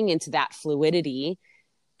about getting into that fluidity.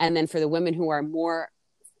 And then for the women who are more,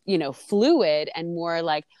 you know, fluid and more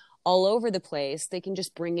like all over the place, they can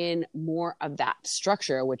just bring in more of that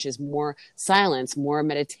structure, which is more silence, more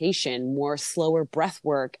meditation, more slower breath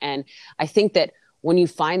work. And I think that when you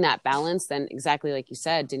find that balance, then exactly like you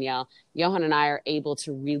said, Danielle, Johan and I are able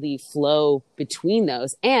to really flow between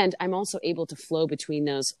those. And I'm also able to flow between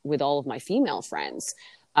those with all of my female friends.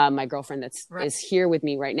 My girlfriend is here with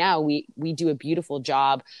me right now. We do a beautiful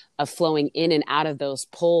job of flowing in and out of those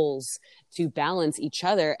poles to balance each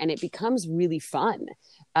other. And it becomes really fun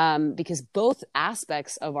because both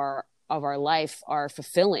aspects of our life are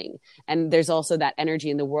fulfilling. And there's also that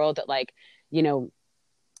energy in the world that, like, you know,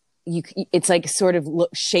 it's like sort of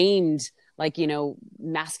shamed, like, you know,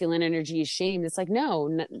 masculine energy is shamed. It's like,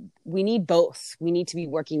 no, we need both. We need to be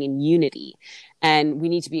working in unity, and we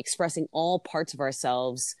need to be expressing all parts of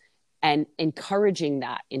ourselves and encouraging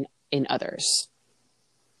that in others.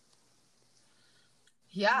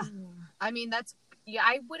 Yeah. I mean,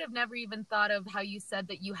 I would have never even thought of how you said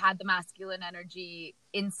that you had the masculine energy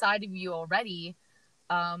inside of you already.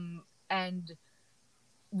 And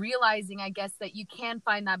realizing, I guess, that you can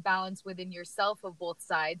find that balance within yourself of both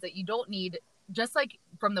sides, that you don't need, just like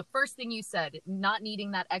from the first thing you said, not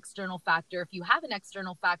needing that external factor. If you have an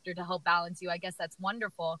external factor to help balance you, I guess that's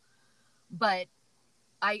wonderful. But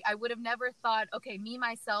I would have never thought, okay, me,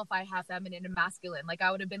 myself, I have feminine and masculine. Like, I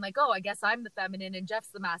would have been like, oh, I guess I'm the feminine and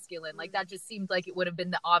Jeff's the masculine. Like, that just seemed like it would have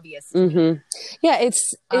been the obvious to me. Yeah,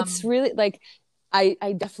 it's really like,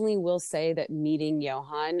 I definitely will say that meeting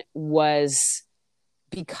Johan was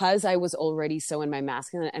because I was already so in my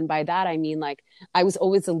masculine. And by that, I mean, like, I was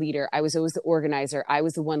always the leader. I was always the organizer. I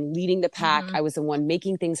was the one leading the pack. I was the one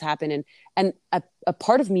making things happen. And a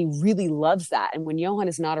part of me really loves that. And when Johan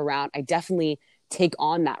is not around, I definitely take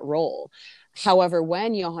on that role. However,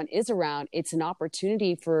 when Johan is around, it's an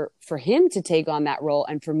opportunity for him to take on that role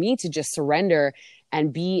and for me to just surrender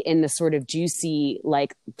and be in the sort of juicy,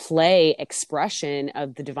 like, play expression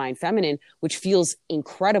of the divine feminine, which feels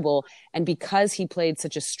incredible. And because he played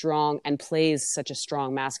such a strong and plays such a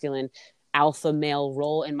strong masculine alpha male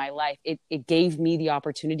role in my life, it gave me the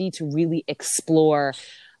opportunity to really explore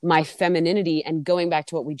my femininity. And going back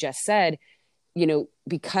to what we just said, you know,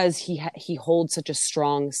 because he holds such a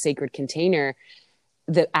strong sacred container,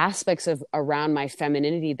 the aspects of around my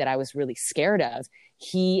femininity that I was really scared of,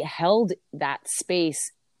 he held that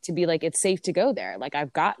space to be like, it's safe to go there. Like,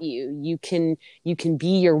 I've got you. You can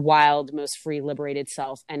be your wild, most free, liberated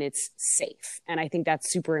self, and it's safe. And I think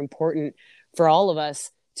that's super important for all of us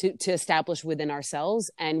to establish within ourselves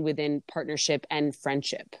and within partnership and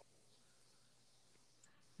friendship.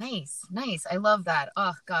 Nice. I love that.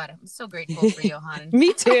 Oh God, I'm so grateful for Johan.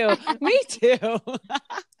 Me too.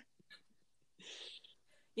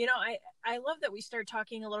 You know, I love that we start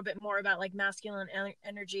talking a little bit more about, like, masculine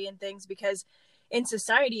energy and things, because in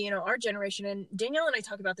society, you know, our generation, and Danielle and I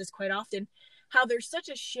talk about this quite often, how there's such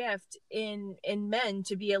a shift in men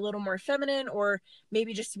to be a little more feminine, or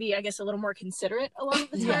maybe just to be, I guess, a little more considerate a lot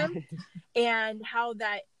of the time. And how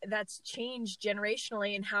that's changed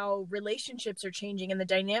generationally, and how relationships are changing and the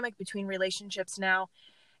dynamic between relationships now.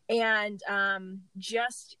 And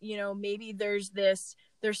just, you know, maybe there's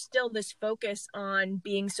still this focus on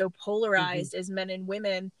being so polarized as men and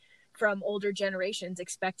women from older generations,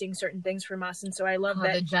 expecting certain things from us. And so I love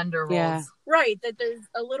that the gender roles, right, that there's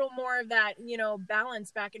a little more of that, you know,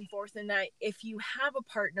 balance back and forth, and that if you have a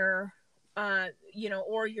partner, you know,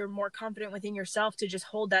 or you're more confident within yourself, to just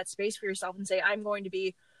hold that space for yourself and say, I'm going to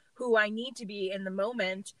be who I need to be in the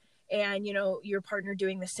moment. And, you know, your partner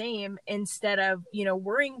doing the same, instead of, you know,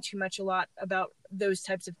 worrying too much a lot about those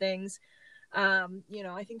types of things. You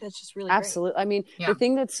know, I think that's just really absolutely great. I mean, the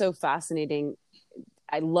thing that's so fascinating,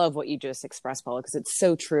 I love what you just expressed, Paula, because it's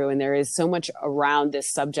so true. And there is so much around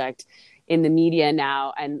this subject in the media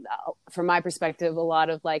now. And from my perspective, a lot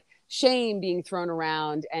of like shame being thrown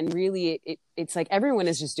around. And really, it's like everyone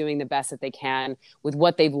is just doing the best that they can with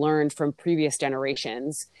what they've learned from previous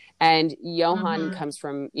generations. And Johan comes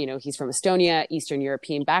from, he's from Estonia, Eastern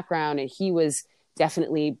European background, and he was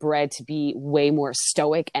definitely bred to be way more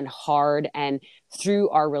stoic and hard. And through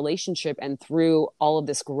our relationship and through all of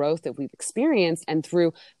this growth that we've experienced and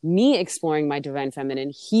through me exploring my divine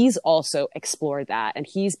feminine, he's also explored that. And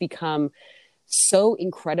he's become so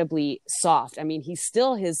incredibly soft. I mean, he's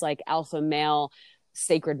still his like alpha male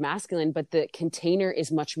sacred masculine, but the container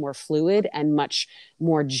is much more fluid and much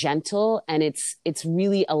more gentle. And it's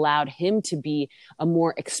really allowed him to be a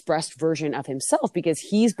more expressed version of himself because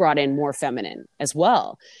he's brought in more feminine as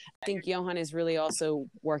well. I think Johan is really also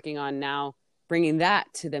working on now bringing that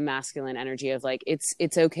to the masculine energy of like,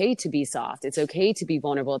 it's okay to be soft. It's okay to be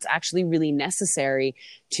vulnerable. It's actually really necessary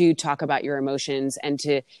to talk about your emotions and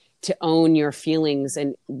to own your feelings,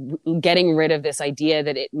 and getting rid of this idea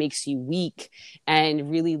that it makes you weak,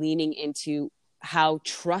 and really leaning into how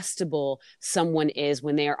trustable someone is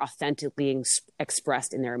when they are authentically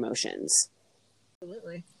expressed in their emotions.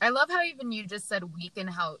 Absolutely. I love how even you just said weak,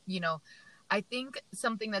 and how, I think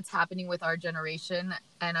something that's happening with our generation,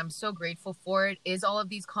 and I'm so grateful for it, is all of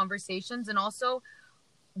these conversations and also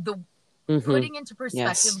the putting into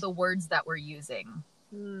perspective the words that we're using.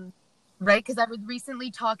 Right? Because I was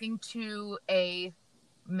recently talking to a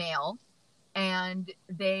male, and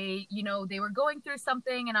they were going through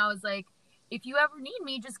something, and I was like, if you ever need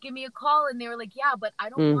me, just give me a call. And they were like, yeah, but I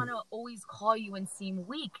don't want to always call you and seem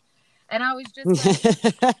weak. And I was just like,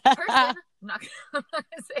 person, I'm not gonna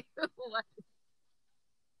say who it was.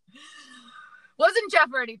 Wasn't Jeff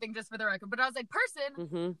or anything, just for the record, but I was like,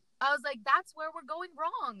 person, I was like, that's where we're going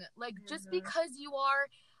wrong. Like, just because you are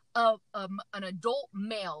an adult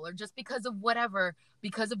male, or just because of whatever,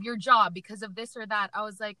 because of your job, because of this or that, I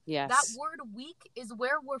was like, that word weak is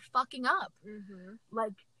where we're fucking up.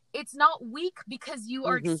 Like, it's not weak because you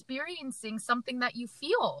are experiencing something that you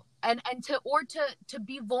feel, and to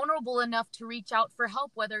be vulnerable enough to reach out for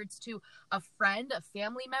help, whether it's to a friend, a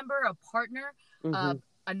family member, a partner,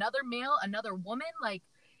 another male, another woman, like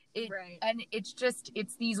it. And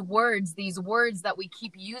it's these words that we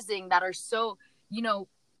keep using that are so,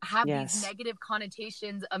 have these negative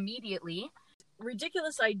connotations immediately.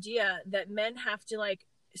 Ridiculous idea that men have to like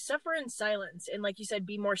suffer in silence and, like you said,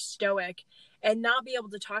 be more stoic and not be able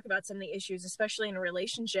to talk about some of the issues, especially in a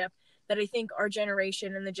relationship, that I think our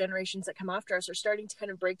generation and the generations that come after us are starting to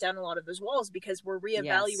kind of break down a lot of those walls, because we're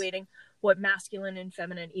reevaluating what masculine and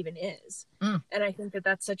feminine even is. And I think that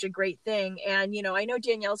that's such a great thing. And, I know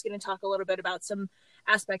Danielle's going to talk a little bit about some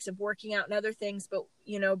aspects of working out and other things, but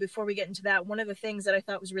before we get into that, one of the things that I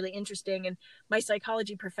thought was really interesting, and my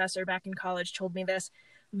psychology professor back in college told me this: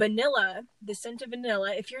 vanilla, the scent of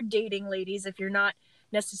vanilla, if you're dating, ladies, if you're not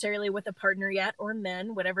necessarily with a partner yet, or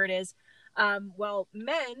men, whatever it is, well,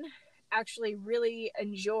 men actually really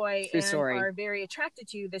enjoy are very attracted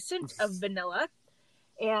to the scent of vanilla.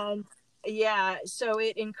 And so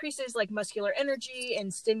it increases like muscular energy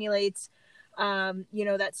and stimulates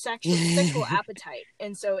that sexual appetite.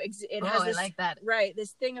 And so it has this, I like that. Right,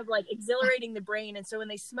 this thing of like exhilarating the brain. And so when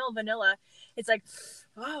they smell vanilla, it's like,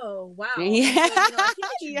 oh wow. So, I think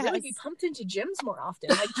it should really be pumped into gyms more often.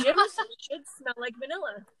 Like, gyms should smell like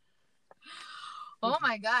vanilla. Oh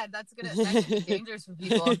my God, that could be dangerous for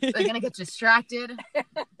people. They're gonna get distracted. I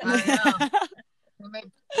don't know. They may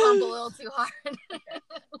pump a little too hard.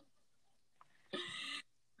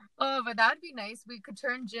 Oh, but that'd be nice. We could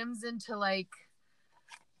turn gyms into like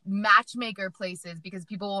matchmaker places, because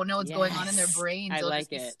people won't know what's going on in their brains. They'll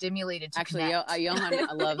just be stimulated to actually connect.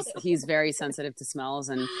 Johan he's very sensitive to smells,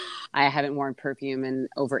 and I haven't worn perfume in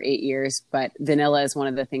over 8 years, but vanilla is one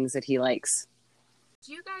of the things that he likes.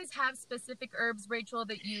 Do you guys have specific herbs, Rachel,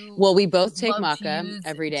 that you Well, we both take maca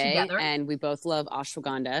every day, together? And we both love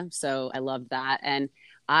ashwagandha, so I love that. And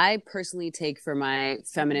I personally take, for my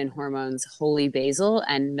feminine hormones, holy basil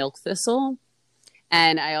and milk thistle.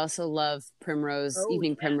 And I also love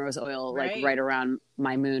evening primrose oil, like right around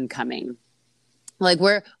my moon coming. Like,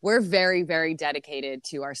 we're very, very dedicated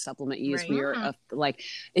to our supplement use. We're like,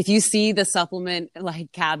 if you see the supplement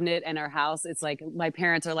like cabinet in our house, it's like my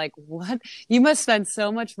parents are like, "What? You must spend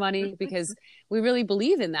so much money," because we really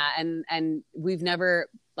believe in that. And we've never,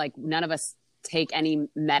 like, none of us take any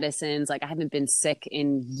medicines. Like, I haven't been sick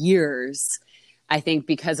in years, I think,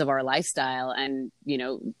 because of our lifestyle, and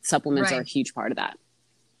supplements are a huge part of that.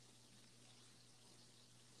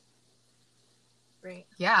 Right.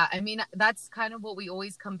 Yeah, I mean, that's kind of what we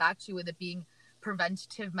always come back to, with it being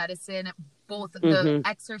preventative medicine, both the Mm-hmm.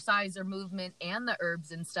 exercise or movement and the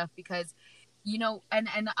herbs and stuff, because you know, and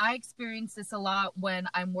I experience this a lot when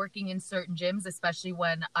I'm working in certain gyms, especially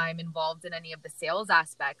when I'm involved in any of the sales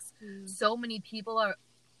aspects. So many people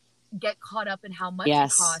get caught up in how much it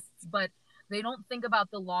Yes. costs, but they don't think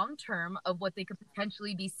about the long term of what they could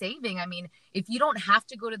potentially be saving. I mean, if you don't have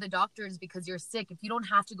to go to the doctors because you're sick, if you don't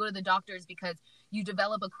have to go to the doctors because you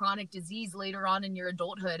develop a chronic disease later on in your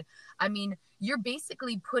adulthood, I mean, you're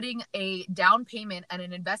basically putting a down payment and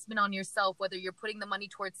an investment on yourself, whether you're putting the money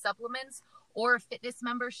towards supplements or a fitness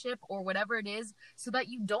membership or whatever it is, so that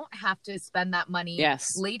you don't have to spend that money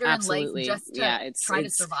Yes, later absolutely. in life just to try to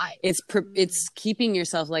survive. It's keeping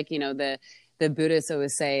yourself, like, you know, the Buddhists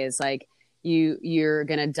always say is like, you're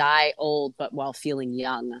gonna die old but while feeling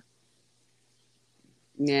young.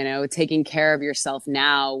 You know, taking care of yourself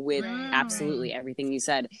now with absolutely everything you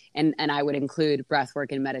said, and I would include breath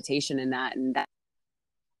work and meditation in that, and that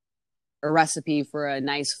a recipe for a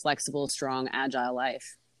nice, flexible, strong, agile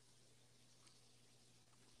life.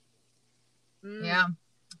 Yeah.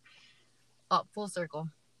 Oh, full circle.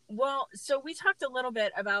 Well, so we talked a little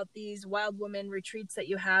bit about these wild woman retreats that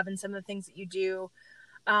you have and some of the things that you do.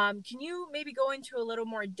 Can you maybe go into a little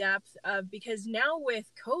more depth of, because now with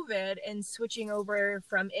COVID and switching over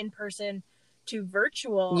from in-person to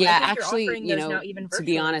virtual, Yeah, I think actually, you're offering you those know, now even virtually,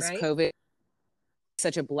 to be honest, right? COVID is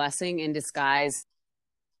such a blessing in disguise,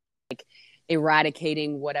 like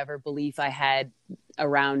eradicating whatever belief I had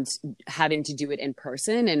around having to do it in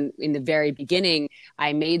person. And in the very beginning,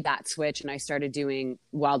 I made that switch and I started doing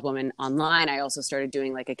Wild Woman online. I also started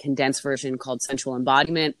doing like a condensed version called Sensual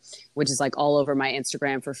Embodiment, which is like all over my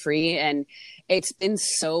Instagram for free. And it's been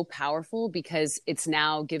so powerful because it's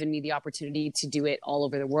now given me the opportunity to do it all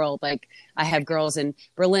over the world. Like I have girls in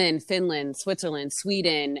Berlin, Finland, Switzerland,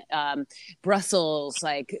 Sweden, Brussels,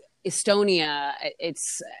 like Estonia,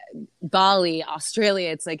 it's Bali,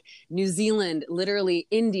 Australia, it's like New Zealand, literally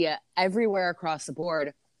India, everywhere across the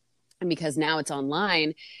board. And because now it's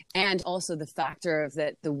online, and also the factor of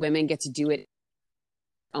that the women get to do it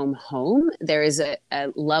home, there is a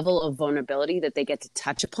level of vulnerability that they get to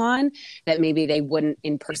touch upon that maybe they wouldn't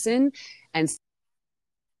in person. And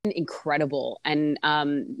incredible. And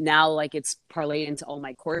now like it's parlayed into all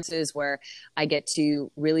my courses where I get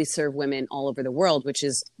to really serve women all over the world, which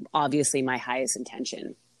is obviously my highest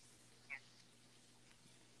intention.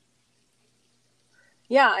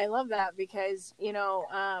 Yeah, I love that because, you know,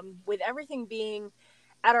 with everything being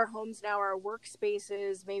at our homes now, our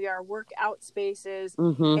workspaces, maybe our workout spaces,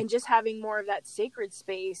 and just having more of that sacred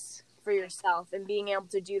space for yourself and being able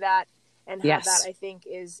to do that and have that, I think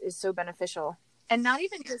is so beneficial. And not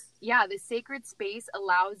even just, the sacred space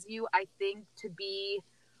allows you, I think, to be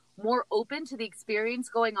more open to the experience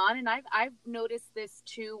going on. And I've noticed this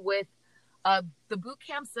too with the boot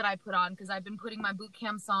camps that I put on, because I've been putting my boot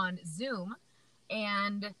camps on Zoom.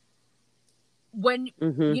 And when,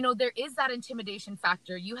 you know, there is that intimidation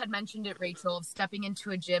factor. You had mentioned it, Rachel, of stepping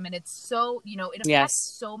into a gym. And it's so, you know, it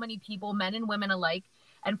affects so many people, men and women alike.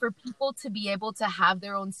 And for people to be able to have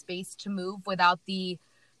their own space to move without the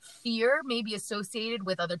fear maybe associated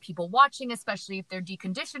with other people watching, especially if they're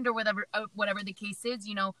deconditioned or whatever the case is,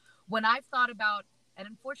 you know, when I've thought about, and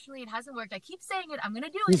unfortunately it hasn't worked, I keep saying it, I'm going to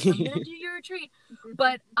do it, I'm going to do your retreat,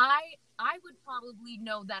 but I would probably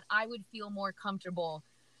know that I would feel more comfortable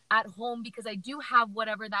at home because I do have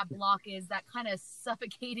whatever that block is, that kind of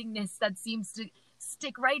suffocatingness that seems to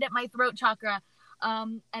stick right at my throat chakra.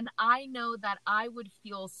 And I know that I would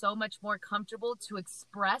feel so much more comfortable to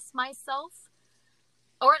express myself.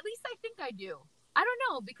 Or at least I think I do. I don't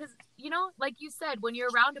know, because, you know, like you said, when you're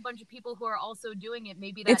around a bunch of people who are also doing it,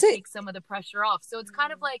 maybe that takes some of the pressure off. So it's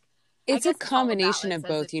kind of like, it's a combination of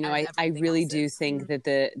both. You know, I really do think that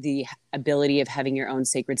the ability of having your own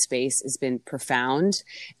sacred space has been profound.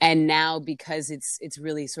 And now because it's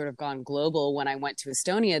really sort of gone global, when I went to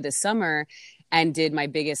Estonia this summer and did my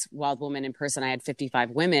biggest Wild Woman in person, I had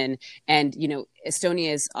 55 women. And, you know,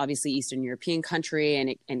 Estonia is obviously Eastern European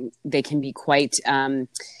country, and they can be quite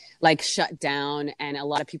like shut down. And a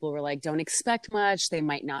lot of people were like, don't expect much. They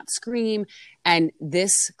might not scream. And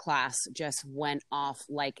this class just went off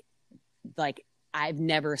like I've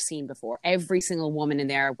never seen before. Every single woman in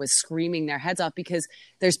there was screaming their heads off because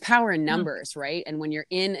there's power in numbers, right? And when you're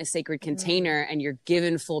in a sacred container and you're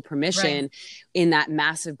given full permission in that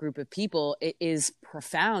massive group of people, it is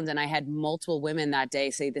profound. And I had multiple women that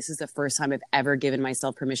day say, this is the first time I've ever given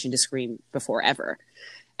myself permission to scream before ever.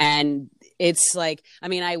 And it's like, I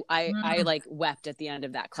mean, I like wept at the end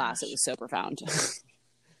of that class. It was so profound.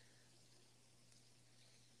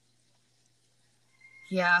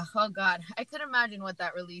 Yeah. Oh God. I could imagine what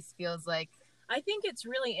that release feels like. I think it's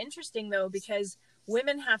really interesting though, because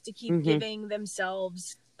women have to keep Mm-hmm. giving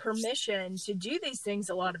themselves permission to do these things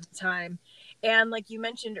a lot of the time. And like you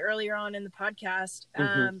mentioned earlier on in the podcast,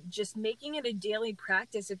 just making it a daily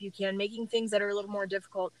practice, if you can, making things that are a little more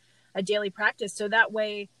difficult a daily practice. So that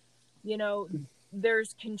way, you know,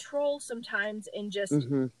 there's control sometimes in just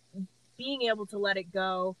Mm-hmm. being able to let it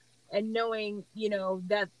go and knowing, you know,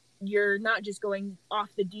 that you're not just going off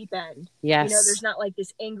the deep end. Yes. You know, there's not like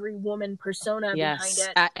this angry woman persona behind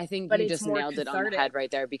it. I think but you it's just more nailed it on the cathartic. head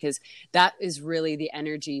right there, because that is really the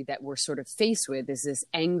energy that we're sort of faced with, is this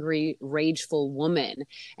angry, rageful woman.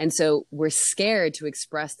 And so we're scared to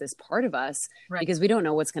express this part of us because we don't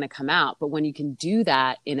know what's going to come out. But when you can do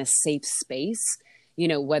that in a safe space, you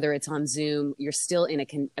know, whether it's on Zoom, you're still in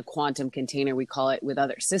a quantum container, we call it, with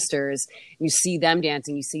other sisters. You see them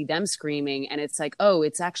dancing, you see them screaming, and it's like, oh,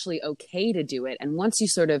 it's actually okay to do it. And once you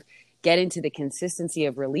sort of get into the consistency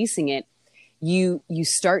of releasing it, you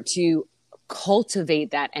start to cultivate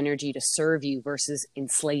that energy to serve you versus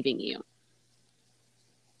enslaving you.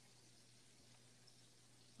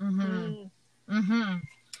 Mm-hmm. Mm-hmm.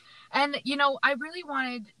 And, you know, I really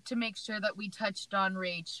wanted to make sure that we touched on,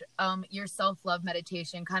 Rach, your self-love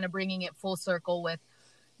meditation, kind of bringing it full circle with,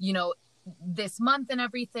 you know, this month and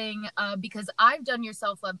everything, because I've done your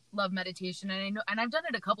self-love meditation, and I know, and I've done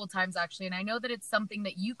it a couple times actually, and I know that it's something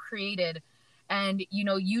that you created, and, you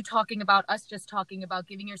know, you talking about, us just talking about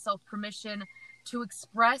giving yourself permission to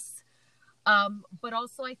express, but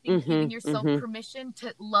also I think giving yourself permission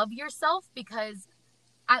to love yourself, because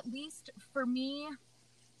at least for me,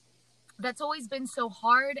 that's always been so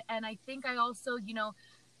hard. And I think I also, you know,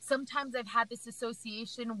 sometimes I've had this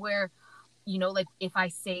association where, you know, like if I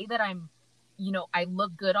say that I'm, you know, I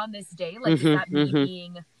look good on this day, like is that me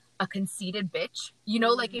being a conceited bitch? You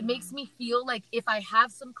know, like it makes me feel like if I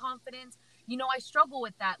have some confidence, you know, I struggle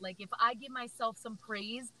with that. Like if I give myself some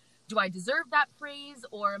praise, do I deserve that praise,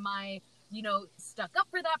 or am I, you know, stuck up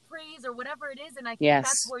for that praise or whatever it is? And I think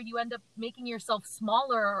that's where you end up making yourself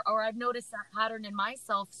smaller, or I've noticed that pattern in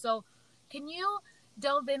myself. So can you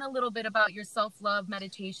delve in a little bit about your self-love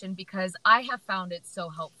meditation, because I have found it so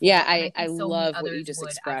helpful. Yeah, I love what you just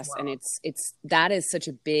expressed, and it's that is such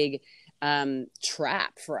a big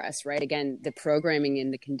trap for us, right? Again, the programming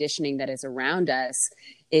and the conditioning that is around us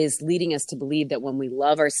is leading us to believe that when we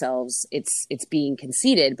love ourselves, it's being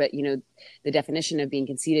conceited. But you know, the definition of being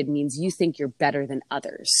conceited means you think you're better than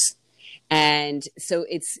others. And so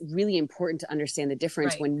it's really important to understand the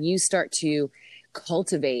difference when you start to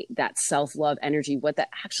cultivate that self-love energy. What that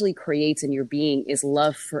actually creates in your being is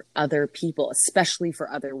love for other people, especially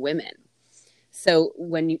for other women. So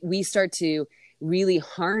when we start to really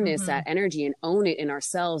harness that energy and own it in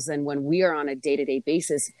ourselves, and when we are on a day-to-day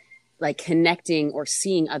basis, like connecting or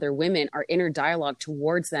seeing other women, our inner dialogue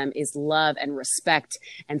towards them is love and respect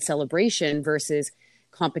and celebration versus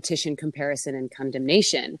competition, comparison, and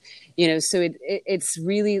condemnation. You know, so it's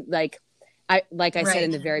really like, I said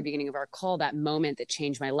in the very beginning of our call, that moment that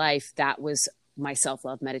changed my life, that was my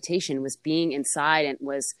self-love meditation, was being inside, and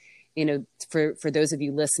was, you know, for those of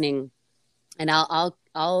you listening, and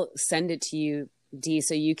I'll send it to you, Dee,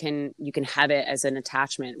 so you can have it as an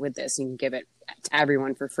attachment with this. You can give it to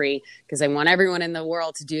everyone for free, because I want everyone in the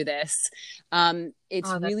world to do this.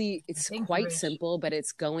 It's quite simple, but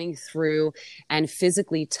it's going through and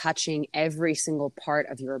physically touching every single part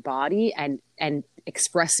of your body and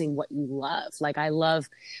expressing what you love. Like, I love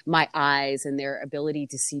my eyes and their ability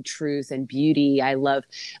to see truth and beauty. I love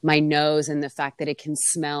my nose and the fact that it can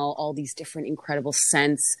smell all these different incredible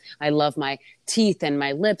scents. I love my teeth and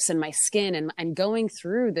my lips and my skin, and going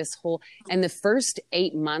through this whole, and the first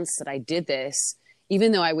 8 months that I did this,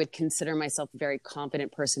 even though I would consider myself a very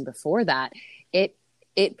confident person before that,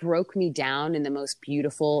 it broke me down in the most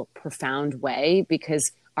beautiful, profound way,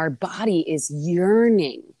 because our body is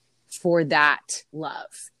yearning for that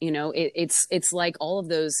love. You know, it's like all of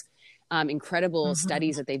those incredible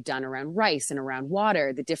studies that they've done around rice and around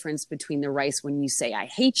water, the difference between the rice when you say, I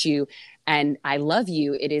hate you, and I love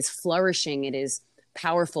you, it is flourishing, it is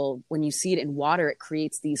powerful. When you see it in water, it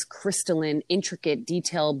creates these crystalline, intricate,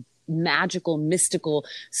 detailed, magical, mystical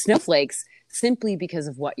snowflakes, simply because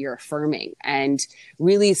of what you're affirming, and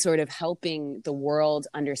really sort of helping the world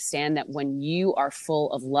understand that when you are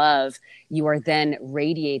full of love, you are then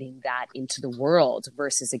radiating that into the world,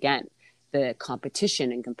 versus, again, the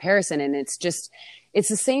competition and comparison. And it's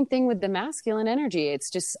the same thing with the masculine energy. It's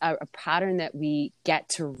just a pattern that we get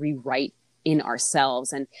to rewrite in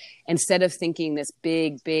ourselves. And instead of thinking this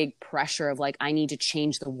big pressure of like, I need to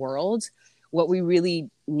change the world, what we really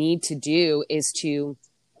need to do is to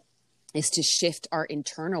is to shift our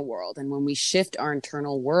internal world. And when we shift our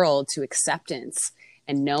internal world to acceptance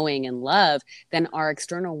and knowing and love, then our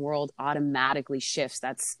external world automatically shifts.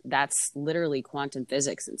 That's literally quantum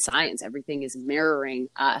physics and science. Everything is mirroring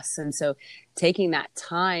us. And so taking that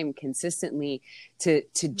time consistently to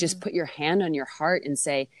just put your hand on your heart and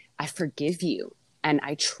say, I forgive you. And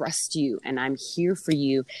I trust you, and I'm here for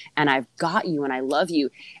you, and I've got you, and I love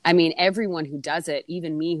you. I mean, everyone who does it,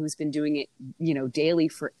 even me who's been doing it, daily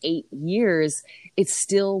for 8 years, it's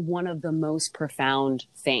still one of the most profound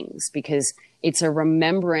things, because it's a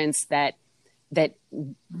remembrance that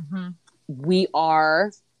we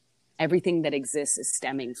are, everything that exists is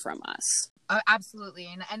stemming from us. Absolutely.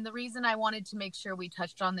 And the reason I wanted to make sure we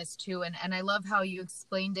touched on this too, and I love how you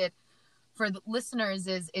explained it for the listeners,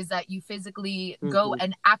 is that you physically go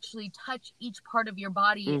and actually touch each part of your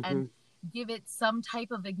body and give it some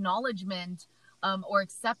type of acknowledgement or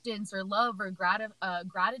acceptance or love or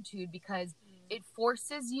gratitude, because it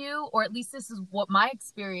forces you, or at least this is what my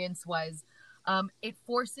experience was, it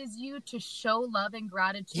forces you to show love and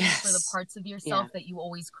gratitude for the parts of yourself that you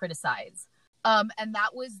always criticize. And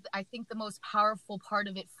that was, I think, the most powerful part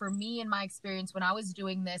of it for me in my experience when I was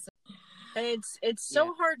doing this. And it's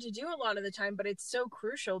so hard to do a lot of the time, but it's so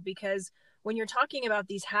crucial, because when you're talking about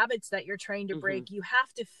these habits that you're trying to break, you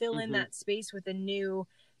have to fill in that space with a new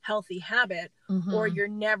healthy habit, or you're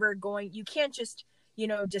never going, you can't just,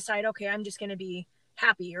 decide, okay, I'm just going to be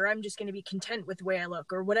happy, or I'm just going to be content with the way I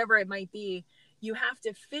look, or whatever it might be. You have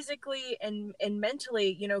to physically and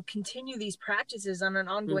mentally, continue these practices on an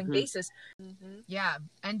ongoing basis. Yeah.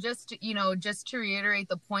 And just to reiterate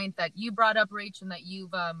the point that you brought up, Rach, and that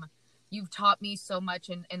you've taught me so much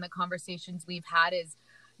in the conversations we've had, is,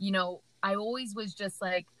 I always was just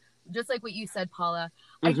like what you said, Paula.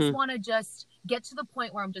 I just want to just get to the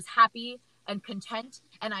point where I'm just happy and content,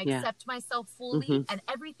 and I accept myself fully, and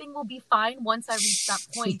everything will be fine once I reach that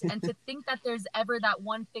point. And to think that there's ever that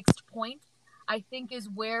one fixed point, I think, is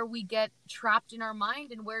where we get trapped in our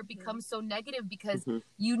mind, and where it becomes so negative, because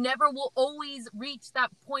you never will always reach that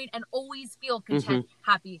point and always feel content,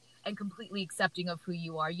 happy, and completely accepting of who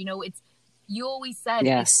you are. It's, you always said,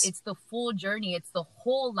 it's the full journey. It's the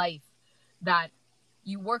whole life that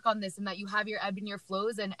you work on this, and that you have your ebb and your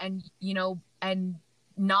flows, and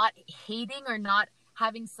not hating or not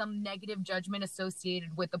having some negative judgment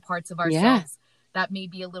associated with the parts of ourselves that may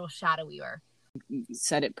be a little shadowier. You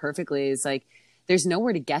said it perfectly. It's like, there's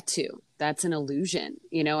nowhere to get to. That's an illusion,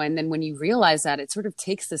 and then when you realize that, it sort of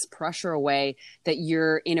takes this pressure away that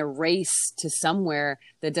you're in a race to somewhere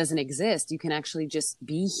that doesn't exist. You can actually just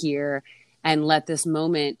be here and let this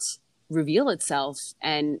moment reveal itself.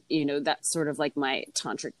 And, that's sort of like my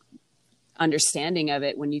tantric understanding of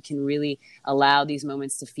it, when you can really allow these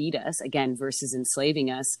moments to feed us again versus enslaving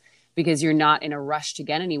us, because you're not in a rush to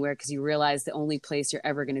get anywhere, because you realize the only place you're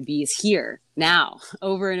ever going to be is here now,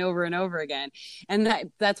 over and over and over again. And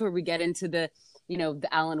that's where we get into the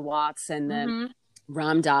Alan Watts and the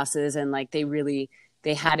Ram Dasses, and like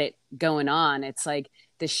they had it going on. It's like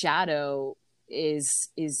the shadow is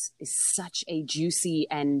such a juicy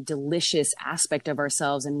and delicious aspect of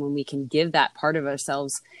ourselves, and when we can give that part of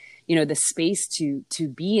ourselves the space to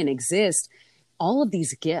be and exist, all of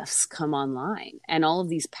these gifts come online, and all of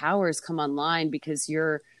these powers come online, because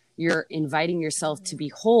you're inviting yourself to be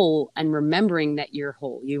whole, and remembering that you're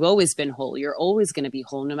whole. You've always been whole. You're always going to be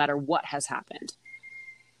whole, no matter what has happened.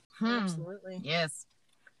 Absolutely. Yes.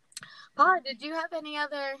 Paula, did you have any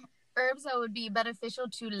other herbs that would be beneficial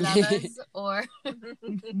to lovers or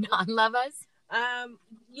non-lovers?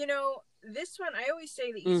 This one, I always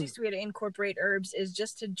say the easiest way to incorporate herbs is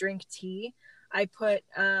just to drink tea. I put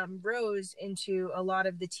rose into a lot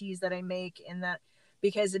of the teas that I make, in that,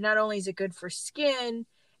 because not only is it good for skin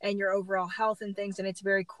and your overall health and things, and it's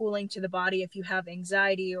very cooling to the body if you have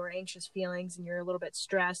anxiety or anxious feelings and you're a little bit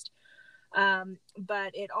stressed,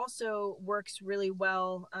 but it also works really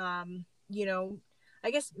well,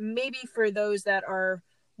 I guess maybe for those that are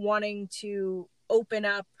wanting to open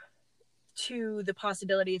up to the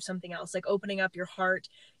possibility of something else, like opening up your heart.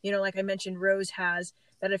 Like I mentioned, rose has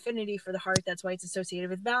that affinity for the heart. That's why it's associated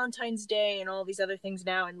with Valentine's Day and all these other things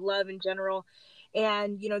now, and love in general.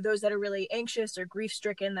 And, those that are really anxious or grief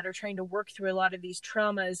stricken, that are trying to work through a lot of these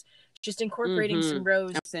traumas, just incorporating some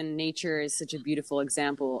rose. And nature is such a beautiful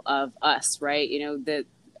example of us, right? The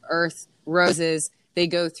earth, roses, they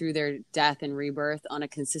go through their death and rebirth on a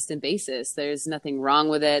consistent basis. There's nothing wrong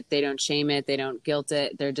with it. They don't shame it. They don't guilt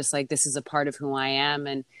it. They're just like, this is a part of who I am.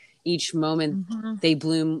 And each moment they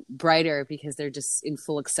bloom brighter, because they're just in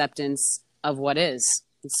full acceptance of what is.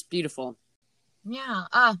 It's beautiful. Yeah.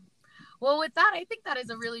 Well, with that, I think that is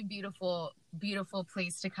a really beautiful, beautiful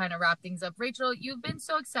place to kind of wrap things up. Rachel, you've been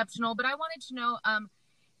so exceptional, but I wanted to know,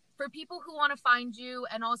 for people who want to find you,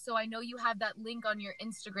 and also I know you have that link on your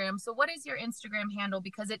Instagram. So what is your Instagram handle?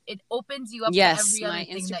 Because it opens you up to every other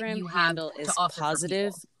thing that you have handle is to offer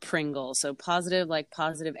positive Pringle. So positive like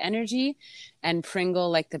positive energy, and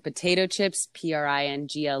Pringle like the potato chips, Pringle.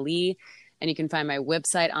 And you can find my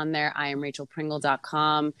website on there,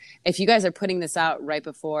 iamrachelpringle.com. If you guys are putting this out right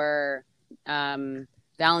before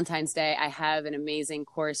Valentine's Day, I have an amazing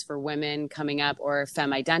course for women coming up, or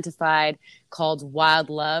femme identified, called Wild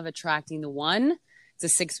Love, Attracting the One.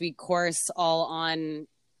 It's a 6-week course all on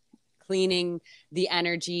cleaning the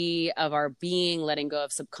energy of our being, letting go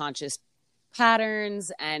of subconscious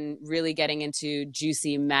patterns, and really getting into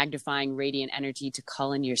juicy, magnifying, radiant energy to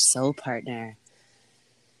call in your soul partner.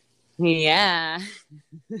 Yeah.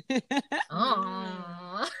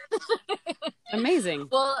 Aww. Amazing.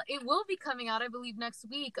 Well, it will be coming out, I believe, next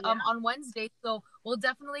week on Wednesday. So we'll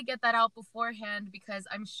definitely get that out beforehand, because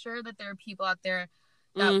I'm sure that there are people out there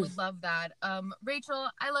that would love that. Rachel,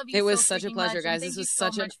 I love you. It was so such a pleasure, much, guys. This was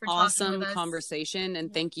such an awesome conversation,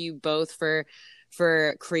 and thank you both for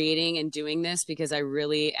creating and doing this, because I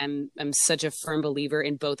really am such a firm believer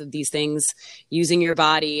in both of these things. Using your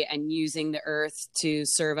body and using the earth to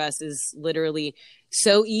serve us is literally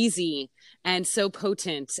so easy and so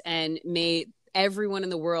potent, and may everyone in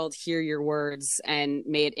the world hear your words, and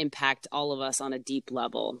may it impact all of us on a deep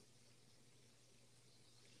level.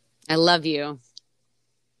 I love you.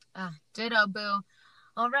 Ditto, boo.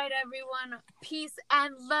 All right, everyone. Peace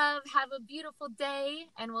and love. Have a beautiful day,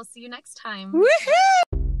 and we'll see you next time. Woohoo!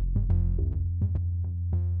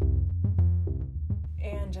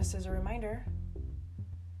 And just as a reminder,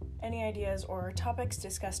 any ideas or topics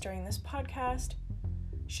discussed during this podcast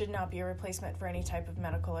should not be a replacement for any type of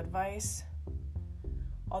medical advice.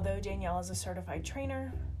 Although Danielle is a certified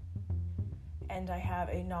trainer, and I have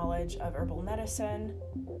a knowledge of herbal medicine,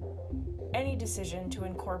 any decision to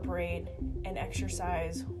incorporate an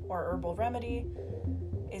exercise or herbal remedy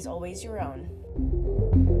is always your own.